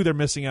they do, they're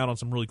missing out on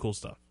some really cool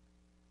stuff.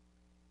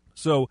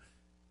 So,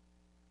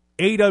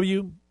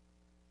 AEW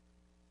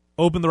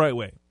opened the right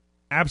way.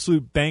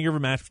 Absolute banger of a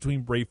match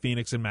between Rey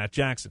Fenix and Matt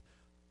Jackson.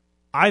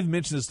 I've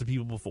mentioned this to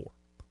people before,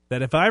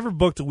 that if I ever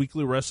booked a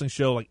weekly wrestling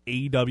show like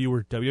AEW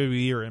or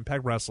WWE or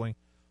Impact Wrestling,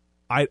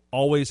 I'd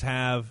always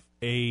have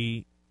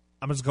I'm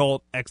just going to call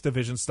it X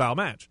Division style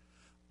match.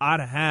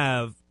 I'd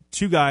have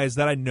two guys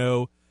that I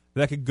know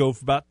that could go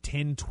for about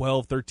 10,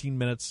 12, 13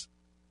 minutes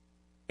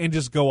and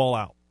just go all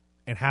out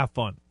and have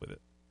fun with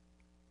it.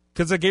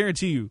 Because I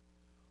guarantee you,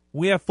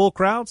 we have full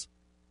crowds,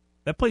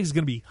 that place is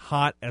going to be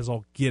hot as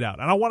all get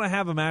out. And I want to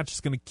have a match that's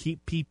going to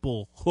keep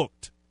people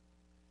hooked.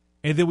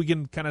 And then we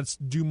can kind of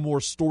do more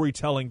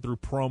storytelling through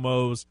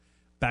promos,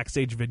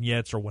 backstage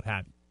vignettes, or what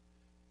have you.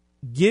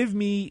 Give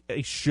me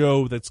a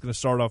show that's going to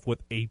start off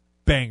with a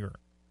banger.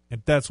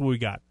 And that's what we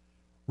got.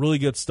 Really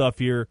good stuff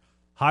here.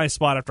 High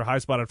spot after high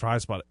spot after high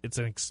spot. It's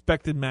an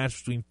expected match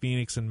between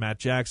Phoenix and Matt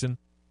Jackson.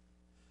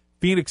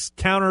 Phoenix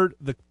countered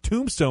the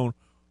Tombstone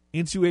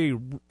into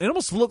it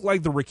almost looked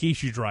like the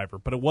Rikishi driver,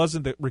 but it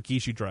wasn't the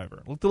Rikishi driver.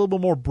 It looked a little bit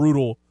more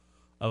brutal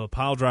of a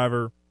pile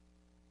driver.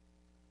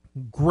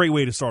 Great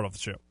way to start off the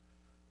show.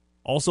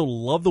 Also,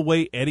 love the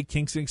way Eddie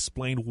Kingston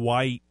explained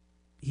why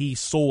he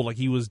sold like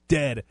he was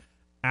dead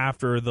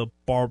after the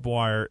barbed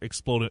wire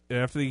exploded,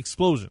 after the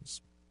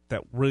explosions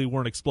that really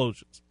weren't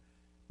explosions.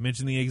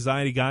 Mentioned the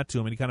anxiety got to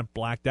him, and he kind of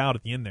blacked out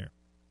at the end there.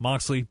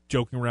 Moxley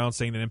joking around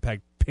saying that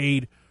Impact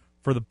paid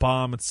for the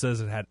bomb and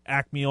says it had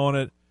Acme on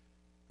it,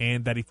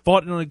 and that he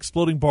fought in an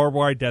exploding barbed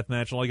wire death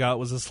match, and all he got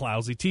was this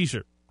lousy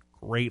t-shirt.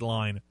 great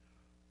line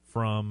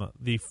from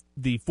the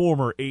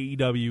former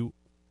AEW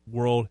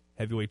World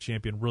Heavyweight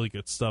Champion. Really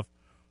good stuff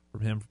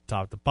from him from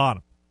top to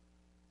bottom.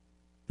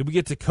 Then we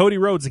get to Cody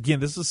Rhodes. Again,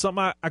 this is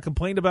something I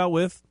complained about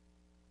with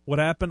what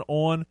happened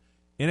on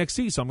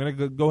NXT, so I'm going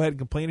to go ahead and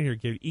complain here.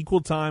 Give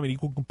equal time and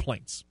equal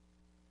complaints.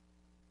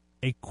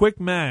 A quick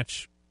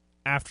match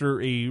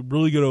after a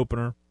really good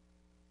opener,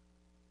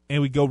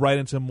 and we go right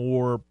into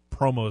more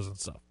promos and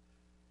stuff.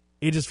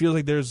 It just feels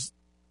like there's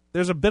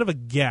a bit of a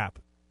gap.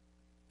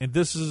 And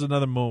this is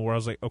another moment where I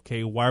was like,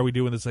 okay, why are we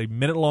doing this? A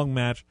minute-long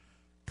match,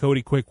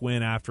 Cody quick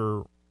win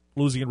after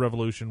losing in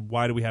Revolution.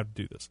 Why do we have to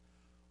do this?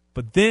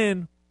 But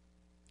then,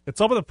 it's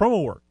all about the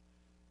promo work.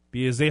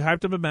 Because they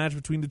hyped up a match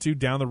between the two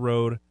down the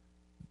road.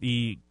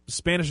 The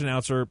Spanish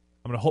announcer,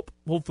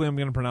 hopefully I'm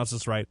going to pronounce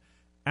this right,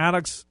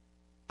 Alex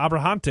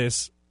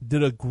Abrahantes,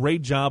 did a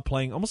great job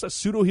playing almost a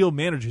pseudo-heel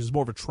manager who's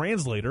more of a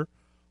translator,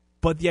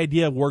 but the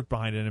idea worked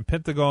behind it. And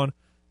Pentagon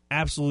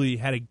absolutely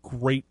had a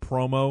great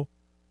promo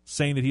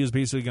saying that he was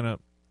basically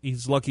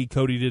he's lucky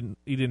Cody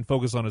didn't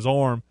focus on his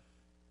arm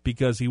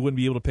because he wouldn't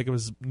be able to pick up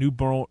his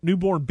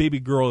newborn baby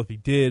girl if he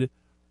did.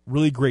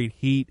 Really great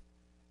heat.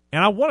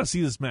 And I want to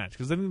see this match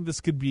because I think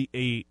this could be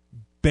a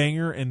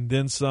banger and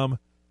then some,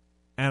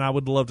 and I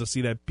would love to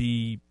see that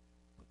be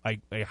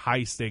like a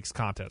high-stakes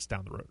contest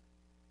down the road.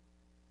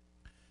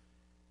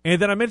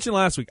 And then I mentioned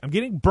last week, I'm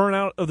getting burnt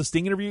out of the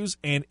Sting interviews,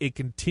 and it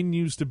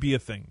continues to be a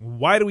thing.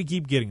 Why do we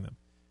keep getting them?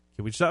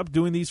 Can we stop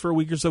doing these for a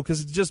week or so?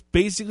 Because it just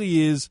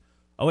basically is,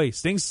 oh, hey,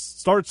 Sting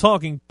starts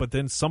talking, but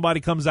then somebody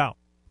comes out.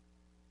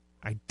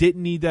 I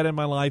didn't need that in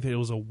my life. It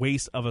was a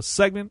waste of a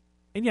segment.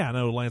 And yeah, I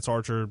know Lance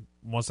Archer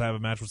wants to have a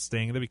match with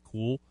Sting. That'd be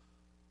cool.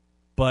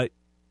 But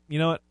you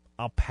know what?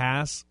 I'll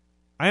pass.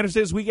 I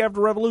understand it's week after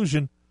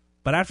Revolution,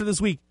 but after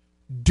this week,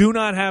 do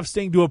not have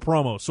Sting do a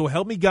promo. So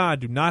help me God,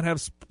 do not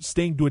have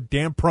Sting do a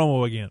damn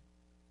promo again.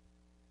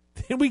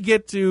 Then we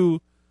get to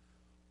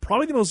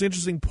probably the most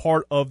interesting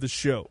part of the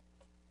show.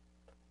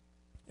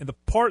 And the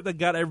part that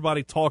got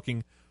everybody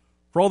talking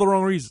for all the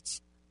wrong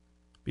reasons.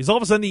 Because all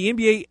of a sudden the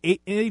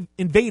NBA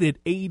invaded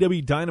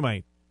AEW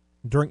Dynamite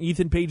during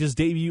Ethan Page's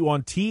debut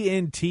on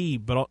TNT,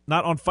 but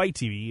not on Fight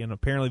TV, and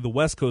apparently the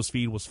West Coast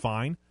feed was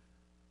fine.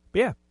 But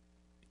yeah,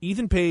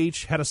 Ethan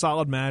Page had a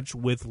solid match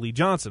with Lee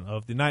Johnson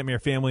of the Nightmare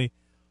Family,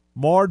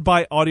 marred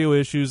by audio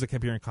issues that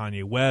kept hearing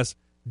Kanye West.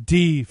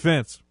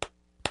 Defense.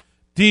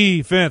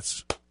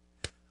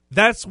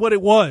 That's what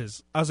it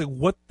was. I was like,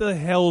 what the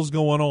hell's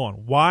going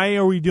on? Why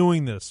are we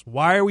doing this?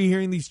 Why are we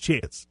hearing these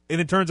chants? And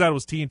it turns out it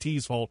was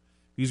TNT's fault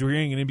because we're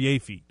hearing an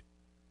NBA feed.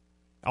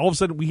 All of a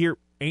sudden we hear,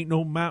 ain't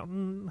no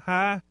mountain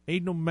high,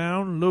 ain't no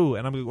mountain low.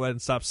 And I'm going to go ahead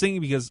and stop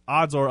singing because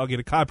odds are I'll get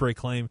a copyright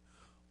claim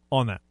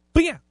on that.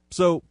 But yeah,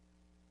 so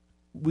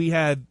we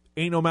had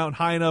Ain't No Mountain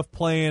High Enough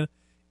playing.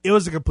 It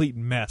was a complete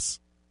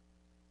mess.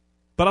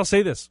 But I'll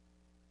say this.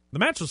 The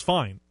match was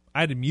fine.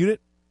 I had to mute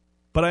it,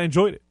 but I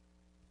enjoyed it.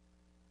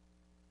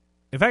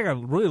 In fact, I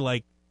really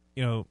like,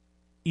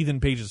 Ethan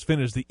Page's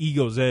finish, the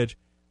Ego's Edge,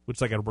 which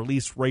is like a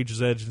release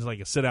Rage's Edge, and it's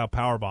like a sit-out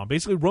powerbomb.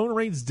 Basically, Roman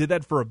Reigns did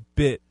that for a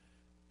bit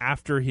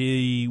after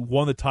he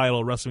won the title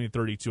at WrestleMania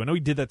 32. I know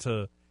he did that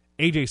to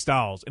AJ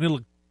Styles, and it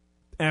looked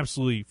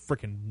absolutely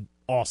freaking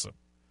awesome.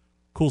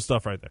 Cool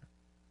stuff right there.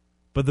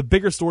 But the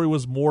bigger story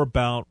was more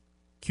about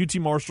QT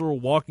Marshall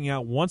walking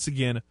out once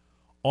again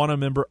on a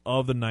member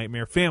of the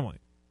Nightmare Family,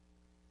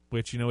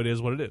 which, it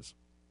is what it is.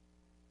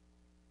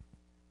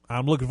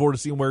 I'm looking forward to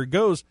seeing where it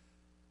goes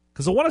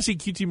because I want to see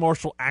QT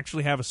Marshall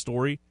actually have a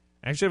story,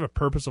 actually have a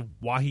purpose of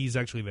why he's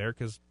actually there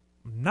because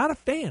I'm not a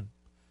fan.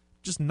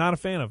 Just not a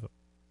fan of him.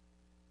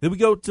 Then we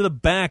go to the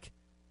back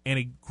and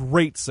a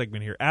great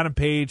segment here. Adam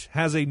Page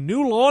has a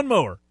new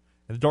lawnmower,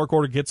 and the Dark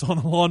Order gets on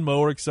the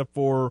lawnmower except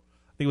for,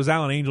 I think it was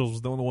Alan Angels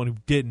was the only one who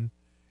didn't.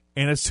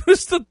 And as soon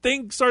as the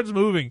thing starts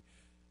moving,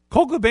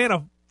 Colt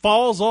Cabana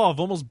falls off,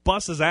 almost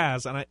busts his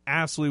ass, and I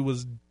absolutely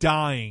was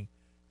dying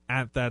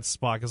at that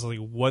spot because I was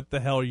like, what the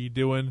hell are you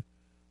doing?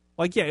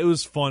 Like, yeah, it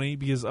was funny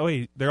because,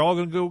 they're all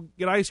going to go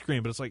get ice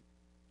cream, but it's like,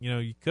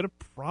 you could have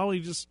probably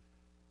just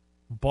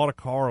bought a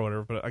car or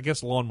whatever, but I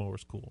guess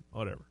lawnmower's cool,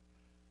 whatever.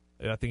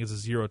 I think it's a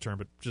zero turn,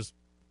 but just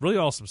really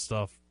awesome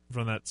stuff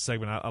from that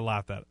segment. I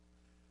laughed at it.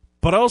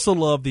 But I also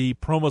love the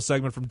promo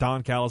segment from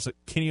Don Callis at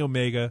Kenny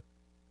Omega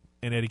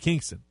and Eddie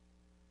Kingston.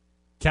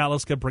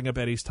 Callis could bring up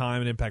Eddie's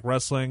time in Impact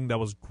Wrestling. That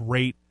was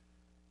great.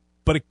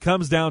 But it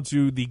comes down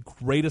to the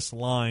greatest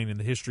line in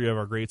the history of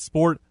our great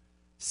sport.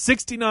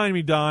 69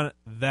 me, Don.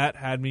 That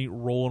had me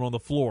rolling on the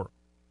floor.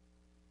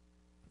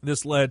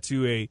 This led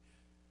to a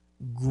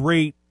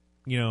great,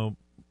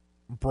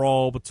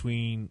 brawl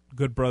between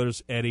Good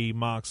Brothers, Eddie,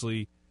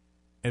 Moxley,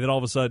 and then all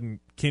of a sudden,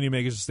 Kenny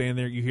Omega's just standing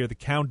there. You hear the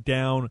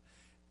countdown.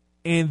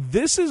 And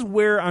this is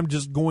where I'm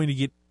just going to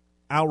get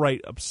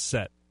outright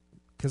upset.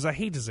 Because I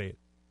hate to say it.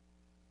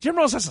 Jim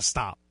Ross has to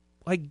stop.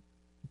 Like,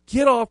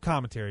 get off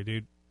commentary,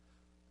 dude.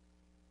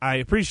 I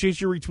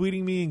appreciate you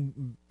retweeting me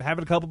and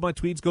having a couple of my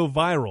tweets go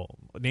viral.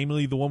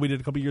 Namely, the one we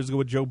did a couple years ago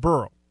with Joe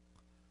Burrow.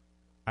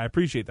 I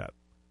appreciate that.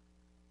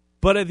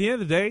 But at the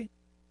end of the day,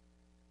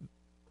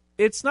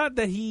 it's not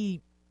that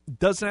he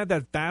doesn't have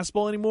that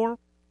fastball anymore.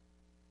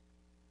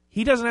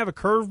 He doesn't have a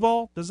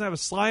curveball, doesn't have a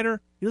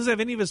slider. He doesn't have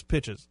any of his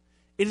pitches.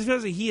 It is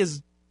because he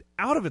is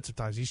out of it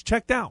sometimes. He's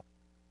checked out.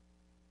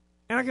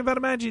 And I can about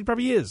imagine he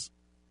probably is.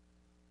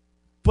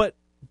 But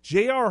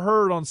J.R.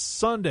 heard on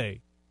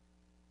Sunday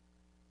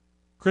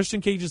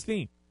Christian Cage's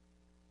theme.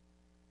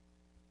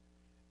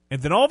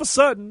 And then all of a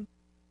sudden,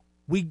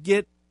 we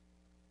get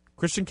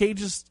Christian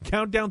Cage's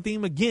countdown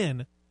theme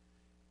again.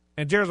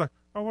 And J.R.'s like,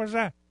 oh, what's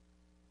that?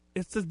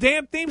 It's the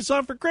damn theme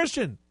song for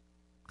Christian.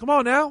 Come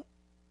on now.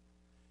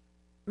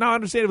 Now, I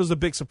understand it was a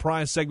big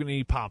surprise segment and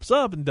he pops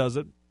up and does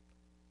it.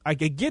 I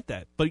get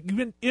that. But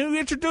you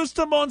introduced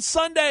him on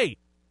Sunday.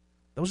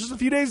 That was just a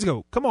few days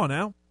ago. Come on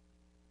now.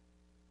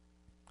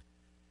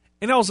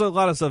 And also, a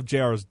lot of stuff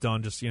JR has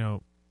done, just,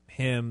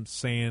 him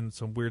saying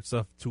some weird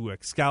stuff to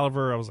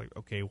Excalibur. I was like,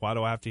 okay, why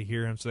do I have to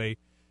hear him say,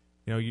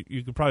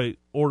 you could probably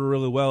order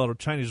really well at a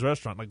Chinese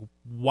restaurant. Like,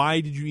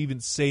 why did you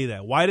even say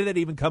that? Why did that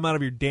even come out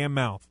of your damn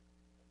mouth?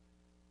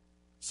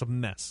 It's a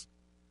mess.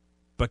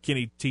 But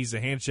Kenny teases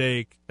a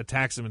handshake,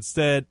 attacks him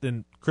instead.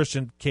 Then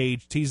Christian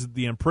Cage teases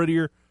the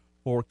Unprettier,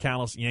 or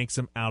Callis yanks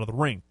him out of the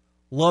ring.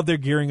 Love they're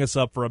gearing us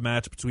up for a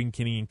match between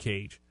Kenny and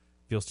Cage.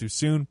 Feels too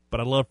soon, but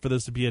I'd love for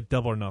this to be a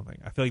Double or Nothing.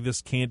 I feel like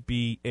this can't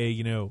be a,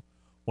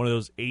 one of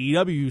those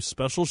AEW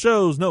special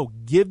shows. No,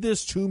 give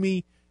this to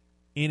me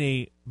in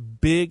a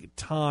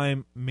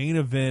big-time main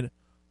event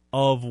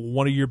of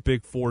one of your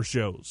big 4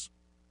 shows.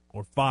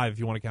 Or 5 if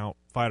you want to count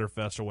Fyter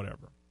Fest or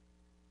whatever.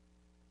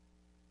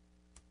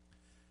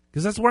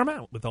 Because that's where I'm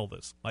at with all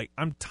this. Like,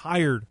 I'm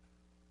tired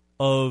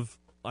of,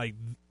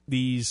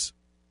 these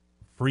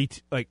free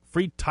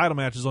title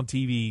matches on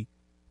TV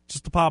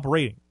just to pop a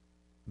rating.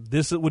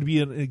 This would be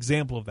an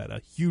example of that,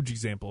 a huge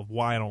example of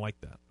why I don't like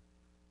that.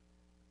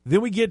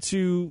 Then we get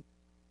to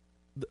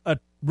a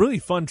really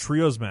fun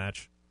trios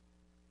match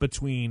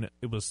between,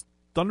 it was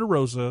Thunder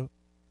Rosa,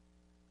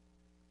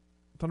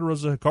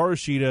 Hikaru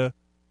Shida. I'm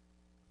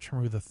trying to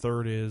remember who the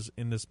third is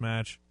in this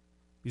match.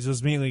 Because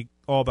it's mainly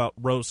all about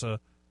Rosa.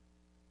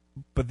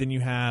 But then you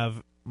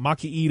have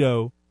Maki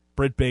Ito,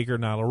 Britt Baker,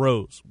 Nyla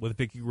Rose with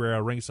Vicky Guerrero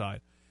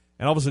ringside.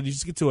 And all of a sudden you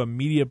just get to an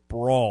immediate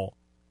brawl.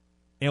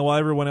 And while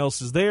everyone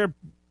else is there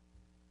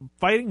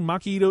fighting,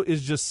 Maki Ito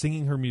is just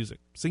singing her music,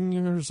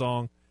 singing her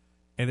song.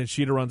 And then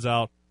Shida runs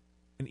out.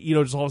 And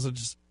Ito just all of a sudden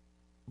just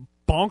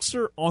bonks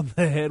her on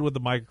the head with the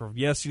microphone.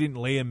 Yes, she didn't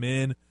lay him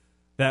in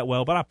that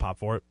well, but I pop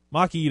for it.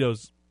 Maki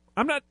Ito's,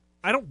 I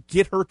don't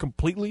get her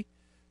completely.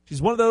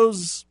 She's one of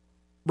those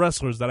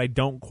wrestlers that I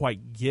don't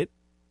quite get.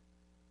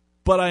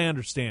 But I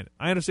understand it.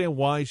 I understand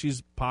why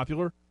she's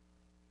popular.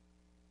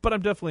 But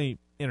I'm definitely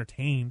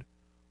entertained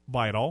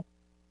by it all.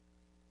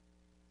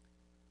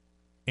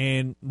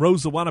 And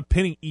Rosa wound up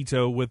pinning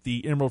Ito with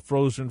the Emerald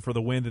Frozen for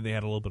the win. Then they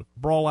had a little bit of a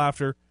brawl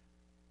after.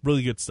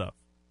 Really good stuff.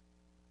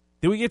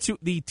 Then we get to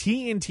the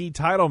TNT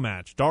title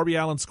match. Darby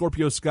Allin,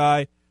 Scorpio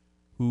Sky,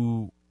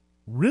 who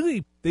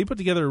really, they put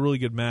together a really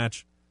good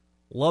match.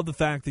 Love the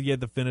fact that you had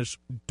the finish.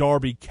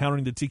 Darby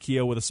countering the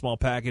TKO with a small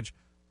package.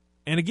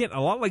 And again, a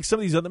lot like some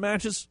of these other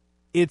matches,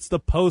 it's the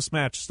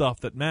post-match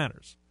stuff that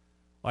matters.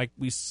 Like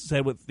we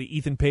said with the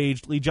Ethan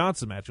Page-Lee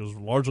Johnson match, it was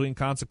largely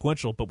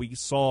inconsequential, but we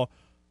saw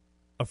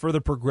a further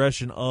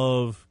progression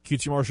of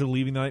QT Marshall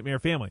leaving the Nightmare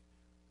Family.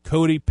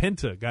 Cody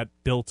Penta got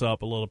built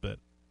up a little bit.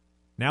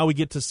 Now we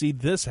get to see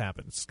this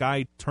happen.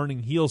 Sky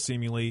turning heel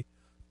seemingly,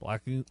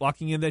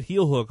 locking in that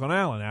heel hook on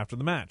Allin after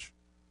the match.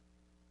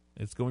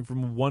 It's going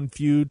from one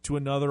feud to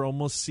another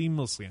almost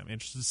seamlessly. I'm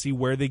interested to see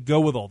where they go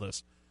with all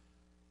this.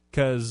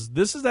 Because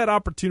this is that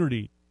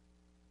opportunity.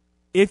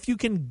 If you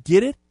can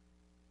get it,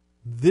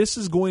 this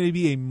is going to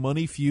be a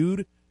money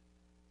feud,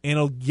 and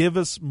it'll give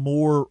us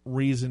more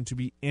reason to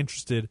be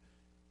interested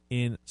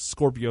in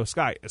Scorpio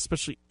Sky,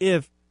 especially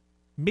if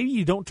maybe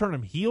you don't turn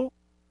him heel,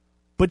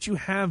 but you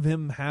have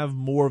him have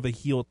more of a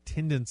heel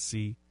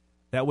tendency.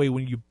 That way,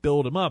 when you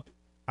build him up,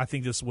 I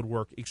think this would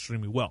work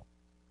extremely well.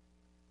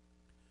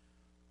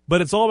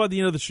 But it's all about the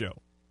end of the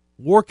show.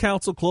 War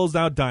Council closed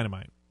out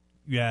Dynamite.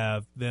 You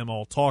have them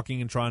all talking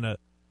and trying to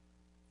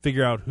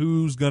figure out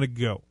who's going to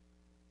go.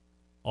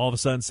 All of a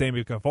sudden,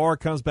 Sammy Guevara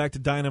comes back to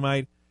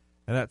Dynamite,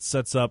 and that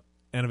sets up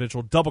an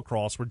eventual double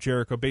cross where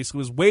Jericho basically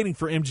was waiting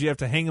for MJF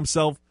to hang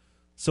himself.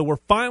 So we're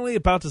finally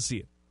about to see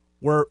it.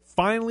 We're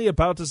finally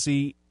about to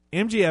see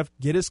MJF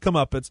get his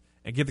comeuppance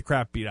and get the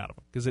crap beat out of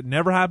him, because it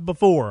never happened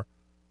before.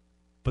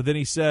 But then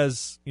he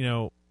says, he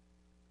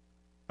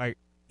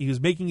was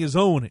making his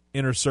own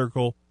inner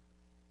circle,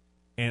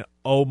 and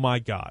oh my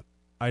God.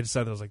 I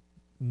decided, I was like,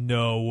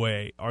 no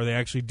way. Are they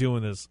actually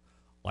doing this?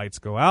 Lights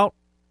go out.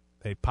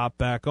 They pop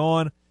back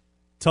on.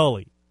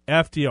 Tully,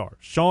 FTR,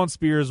 Shawn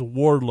Spears,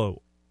 Wardlow,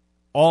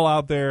 all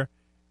out there,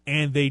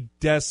 and they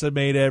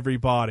decimate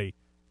everybody.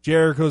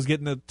 Jericho's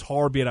getting the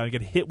tar beat out. He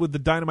get hit with the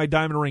Dynamite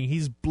Diamond Ring.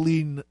 He's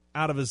bleeding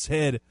out of his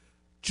head.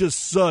 Just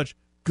such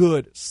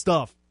good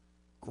stuff.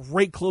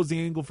 Great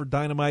closing angle for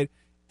Dynamite.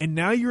 And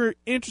now you're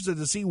interested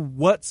to see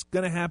what's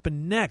going to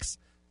happen next.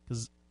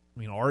 Because,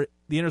 are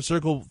the Inner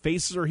Circle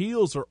faces or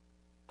heels? Or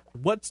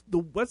what's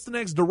the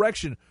next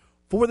direction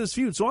for this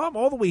feud. So I'm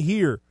all the way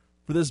here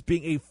for this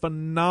being a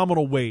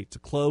phenomenal way to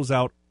close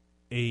out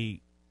a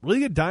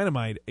really good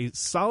Dynamite, a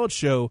solid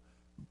show,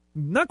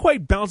 not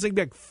quite bouncing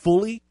back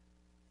fully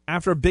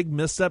after a big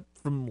misstep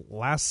from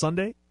last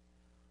Sunday,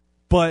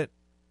 but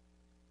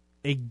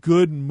a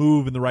good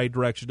move in the right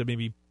direction to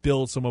maybe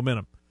build some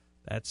momentum.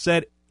 That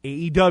said,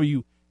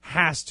 AEW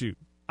has to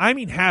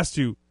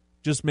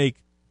just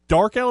make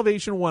Dark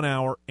Elevation 1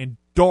 hour and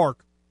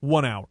Dark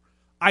 1 hour.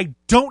 I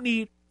don't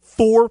need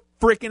 4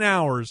 freaking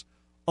hours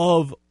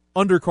of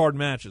undercard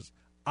matches.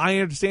 I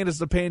understand it's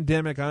the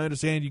pandemic. I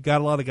understand you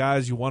got a lot of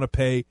guys you want to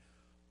pay.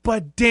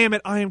 But damn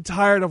it, I am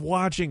tired of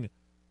watching.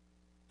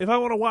 If I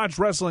want to watch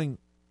wrestling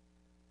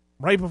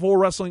right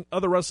before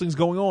other wrestling's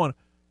going on,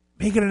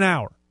 make it an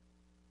hour.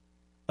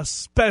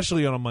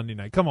 Especially on a Monday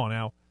night. Come on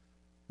now.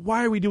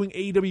 Why are we doing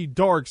AEW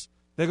Darks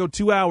that go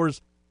 2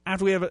 hours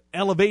after we have an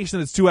Elevation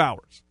that's 2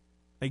 hours?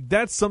 Like,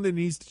 that's something that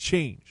needs to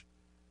change.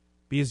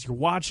 Because you're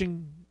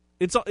watching,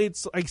 it's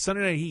like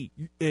Sunday Night Heat.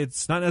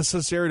 It's not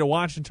necessary to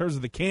watch in terms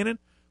of the canon,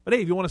 but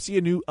hey, if you want to see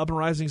a new up and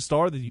rising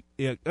star,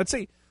 let's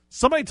say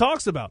somebody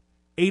talks about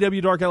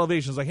AEW Dark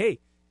Elevation, it's like, hey,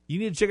 you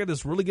need to check out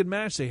this really good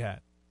match they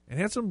had. And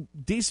they had some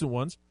decent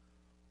ones,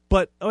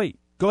 but oh wait,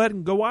 go ahead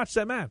and go watch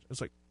that match.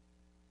 It's like,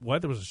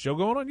 what? There was a show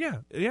going on? Yeah,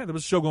 there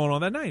was a show going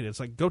on that night. It's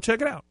like, go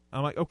check it out.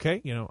 I'm like,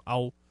 okay,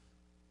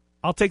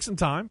 I'll take some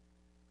time.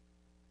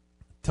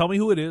 Tell me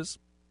who it is,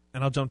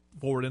 and I'll jump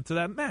forward into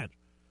that match.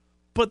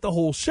 But the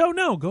whole show,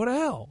 no, go to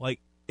hell.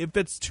 Like, if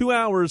it's 2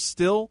 hours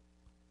still,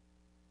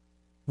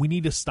 we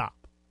need to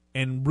stop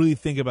and really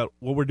think about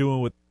what we're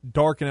doing with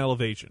Dark and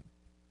Elevation.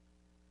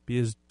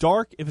 Because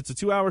Dark, if it's a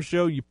 2 hour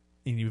show, and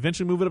you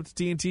eventually move it up to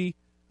TNT,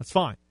 that's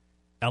fine.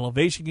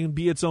 Elevation can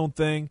be its own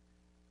thing,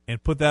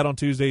 and put that on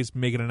Tuesdays,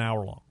 make it an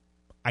hour long.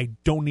 I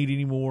don't need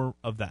any more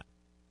of that.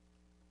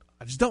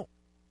 I just don't.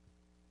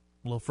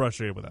 I'm a little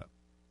frustrated with that.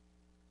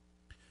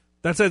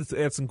 That said,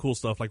 it's some cool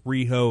stuff like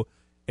Riho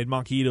and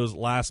Monkito's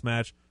last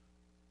match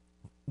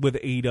with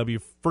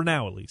AEW, for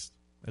now at least.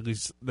 At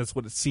least that's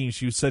what it seems.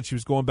 She said she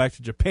was going back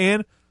to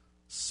Japan,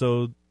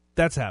 so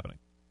that's happening.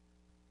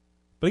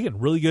 But again,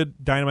 really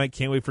good Dynamite.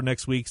 Can't wait for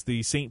next week's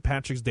the St.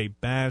 Patrick's Day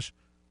Bash.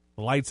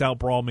 The Lights Out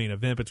Brawl main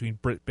event between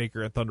Britt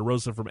Baker and Thunder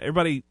Rosa. From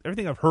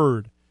everything I've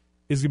heard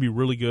is going to be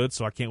really good,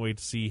 so I can't wait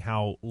to see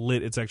how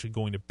lit it's actually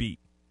going to be.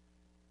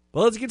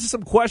 But let's get to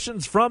some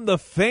questions from the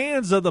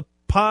fans of the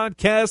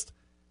podcast.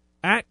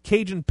 At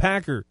Cajun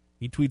Packer,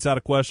 he tweets out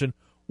a question: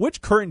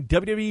 which current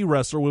WWE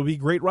wrestler will be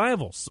great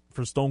rivals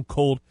for Stone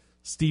Cold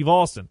Steve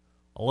Austin?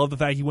 I love the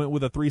fact he went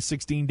with a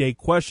 316-day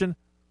question,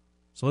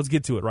 so let's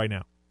get to it right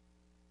now.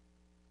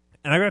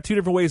 And I got 2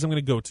 different ways I'm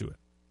going to go to it.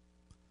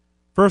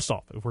 First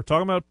off, if we're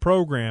talking about a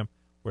program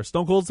where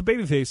Stone Cold's the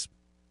babyface,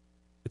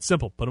 it's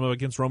simple. Put him up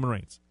against Roman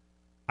Reigns.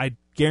 I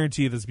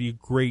guarantee this will be a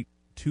great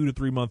 2 to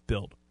 3 month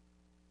build.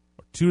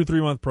 Or 2 to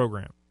 3 month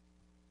program.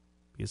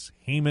 Because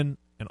Heyman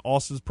and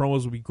Austin's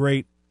promos will be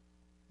great.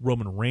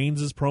 Roman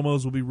Reigns'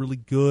 promos will be really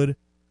good.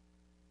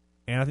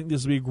 And I think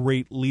this will be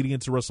great leading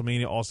into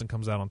WrestleMania. Austin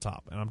comes out on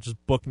top. And I'm just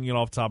booking it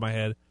off the top of my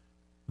head.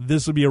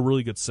 This would be a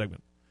really good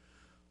segment.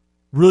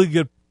 Really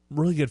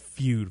good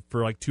feud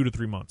for like 2 to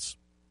 3 months.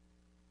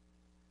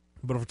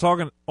 But if we're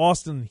talking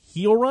Austin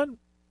heel run,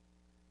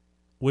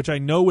 which I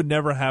know would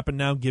never happen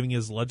now given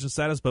his legend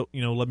status, but,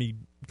 let me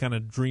kind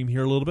of dream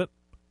here a little bit.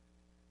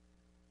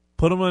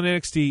 Put him on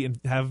NXT and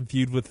have him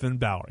feud with Finn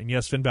Balor. And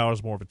yes, Finn Balor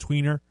is more of a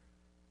tweener.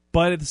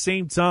 But at the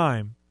same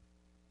time,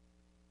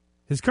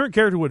 his current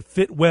character would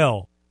fit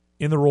well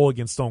in the role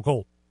against Stone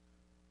Cold.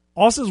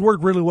 Austin's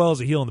worked really well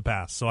as a heel in the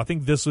past, so I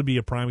think this would be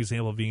a prime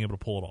example of being able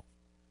to pull it off.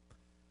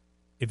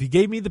 If he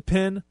gave me the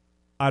pin,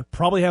 I'd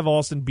probably have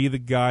Austin be the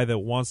guy that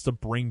wants to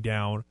bring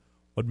down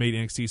what made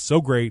NXT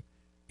so great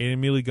and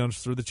immediately guns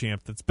through the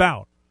champ that's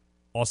Balor.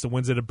 Austin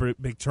wins at a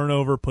big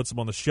turnover, puts him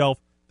on the shelf,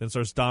 then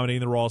starts dominating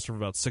the roster for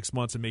about 6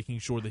 months and making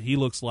sure that he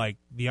looks like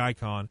the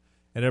icon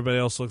and everybody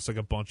else looks like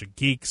a bunch of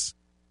geeks.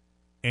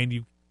 And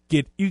you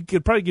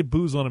could probably get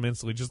booze on him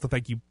instantly, just the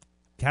fact you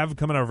have him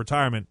coming out of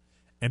retirement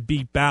and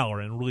beat Balor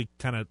and really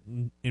kind of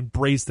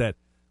embrace that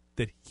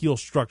heel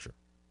structure.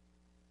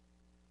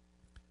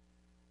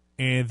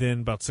 And then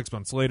about 6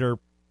 months later,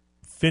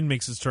 Finn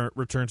makes his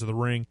return to the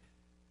ring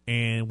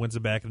and wins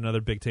it back in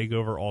another big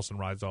takeover. Austin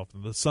rides off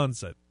into the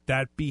sunset.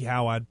 That'd be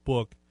how I'd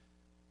book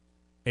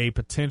a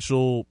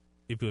potential,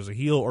 if it was a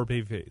heel or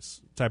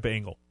babyface type of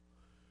angle.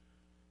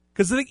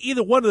 Because I think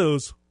either one of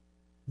those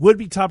would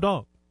be top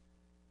dog.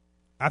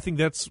 I think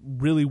that's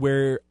really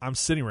where I'm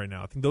sitting right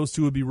now. I think those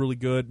two would be really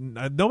good.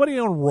 Nobody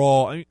on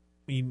Raw, I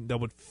mean, that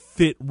would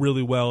fit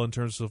really well in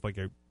terms of like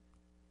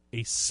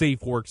a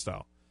safe work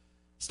style.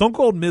 Stone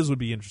Cold Miz would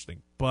be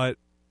interesting, but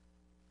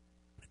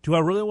do I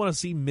really want to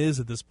see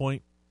Miz at this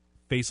point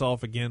face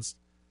off against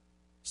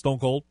Stone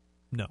Cold?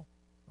 No.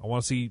 I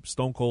want to see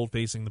Stone Cold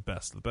facing the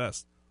best of the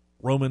best.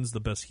 Roman's the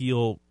best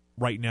heel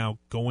right now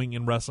going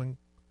in wrestling.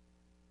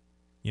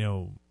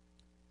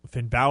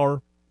 Finn Balor,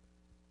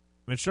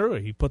 I mentioned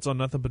earlier, he puts on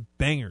nothing but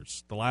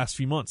bangers the last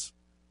few months.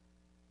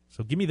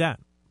 So give me that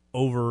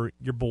over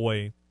your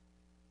boy,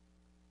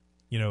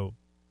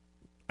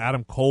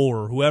 Adam Cole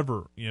or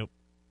whoever,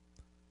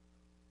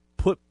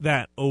 put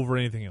that over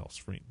anything else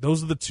for me.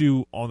 Those are the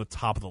two on the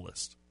top of the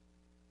list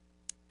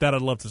that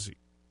I'd love to see.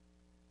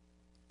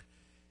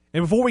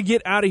 And before we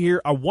get out of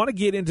here, I want to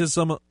get into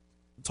some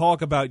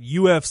talk about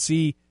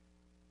UFC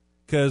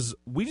because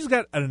we just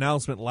got an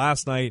announcement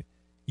last night.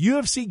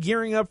 UFC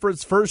gearing up for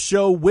its first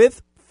show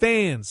with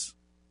fans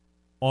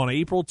on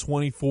April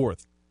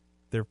 24th.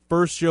 Their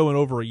first show in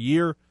over a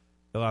year.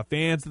 They'll have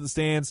fans in the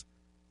stands,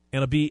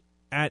 and it'll be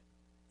at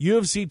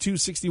UFC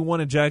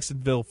 261 in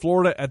Jacksonville,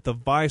 Florida at the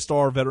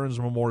VyStar Veterans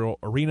Memorial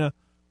Arena,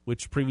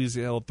 which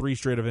previously held 3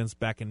 straight events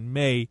back in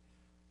May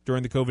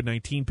during the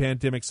COVID-19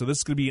 pandemic. So this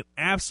is going to be an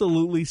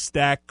absolutely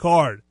stacked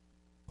card.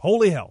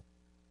 Holy hell.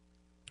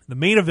 The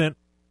main event,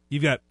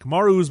 you've got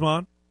Kamaru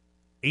Usman,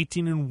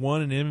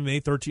 18-1 in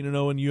MMA,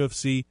 13-0 in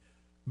UFC,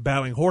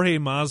 battling Jorge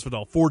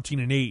Masvidal,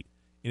 14-8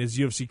 in his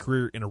UFC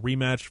career in a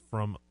rematch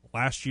from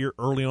last year,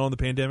 early on in the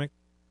pandemic.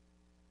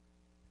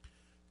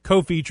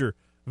 Co-feature,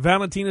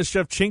 Valentina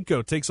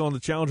Shevchenko takes on the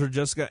challenger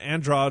Jessica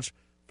Andrade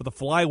for the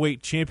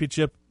flyweight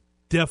championship.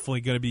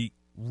 Definitely going to be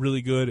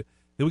really good.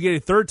 Then we get a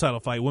third title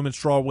fight, women's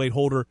strawweight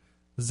holder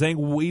Zhang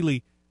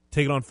Weili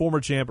taking on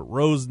former champ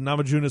Rose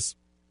Namajunas.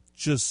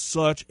 Just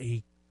such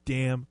a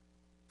damn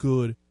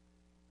good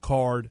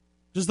card.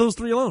 Just those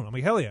 3 alone. I'm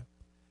like, hell yeah.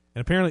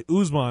 And apparently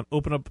Usman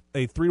opened up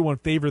a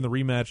 3-1 favor in the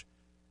rematch,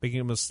 making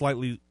him a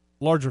slightly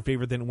larger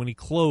favorite than when he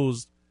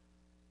closed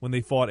when they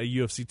fought at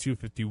UFC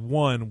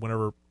 251,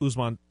 whenever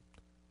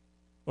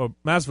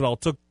Masvidal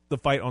took the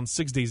fight on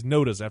 6 days'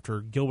 notice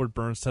after Gilbert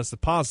Burns tested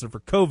positive for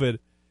COVID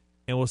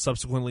and was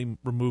subsequently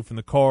removed from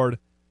the card.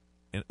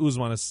 And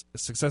Usman has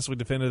successfully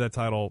defended that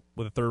title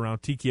with a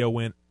third-round TKO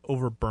win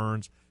over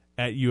Burns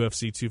at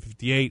UFC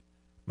 258.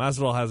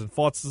 Masvidal hasn't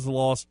fought since the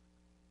loss,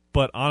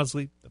 but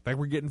honestly, the fact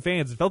we're getting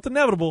fans, it felt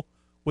inevitable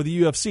with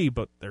the UFC,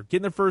 but they're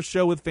getting their first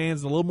show with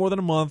fans in a little more than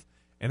a month,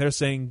 and they're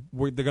saying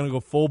they're going to go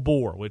full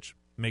bore, which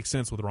makes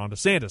sense with Ron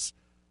DeSantis.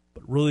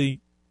 But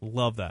really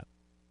love that.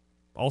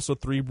 Also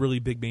 3 really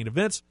big main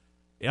events.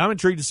 I'm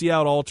intrigued to see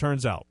how it all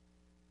turns out.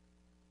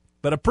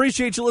 But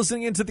appreciate you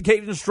listening into the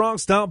Cajun Strong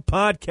Style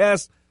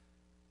Podcast,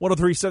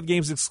 103.7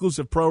 Games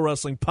exclusive pro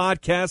wrestling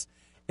podcast.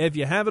 If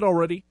you haven't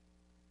already,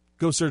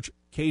 go search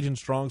Cajun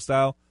Strong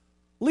Style.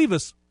 Leave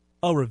us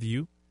a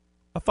review,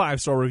 a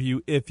 5-star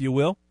review, if you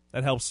will.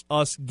 That helps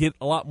us get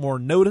a lot more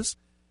notice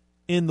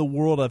in the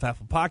world of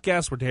Apple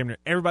Podcasts, where damn near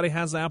everybody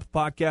has an Apple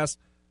Podcast.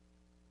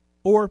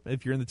 Or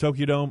if you're in the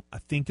Tokyo Dome, I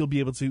think you'll be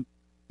able to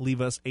leave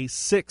us a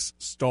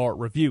 6-star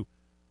review.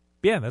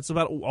 Yeah, that's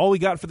about all we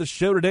got for the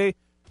show today.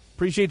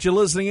 Appreciate you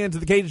listening in to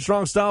the Cajun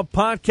Strong Style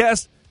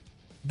Podcast.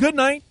 Good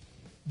night,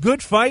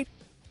 good fight,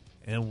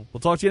 and we'll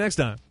talk to you next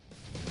time.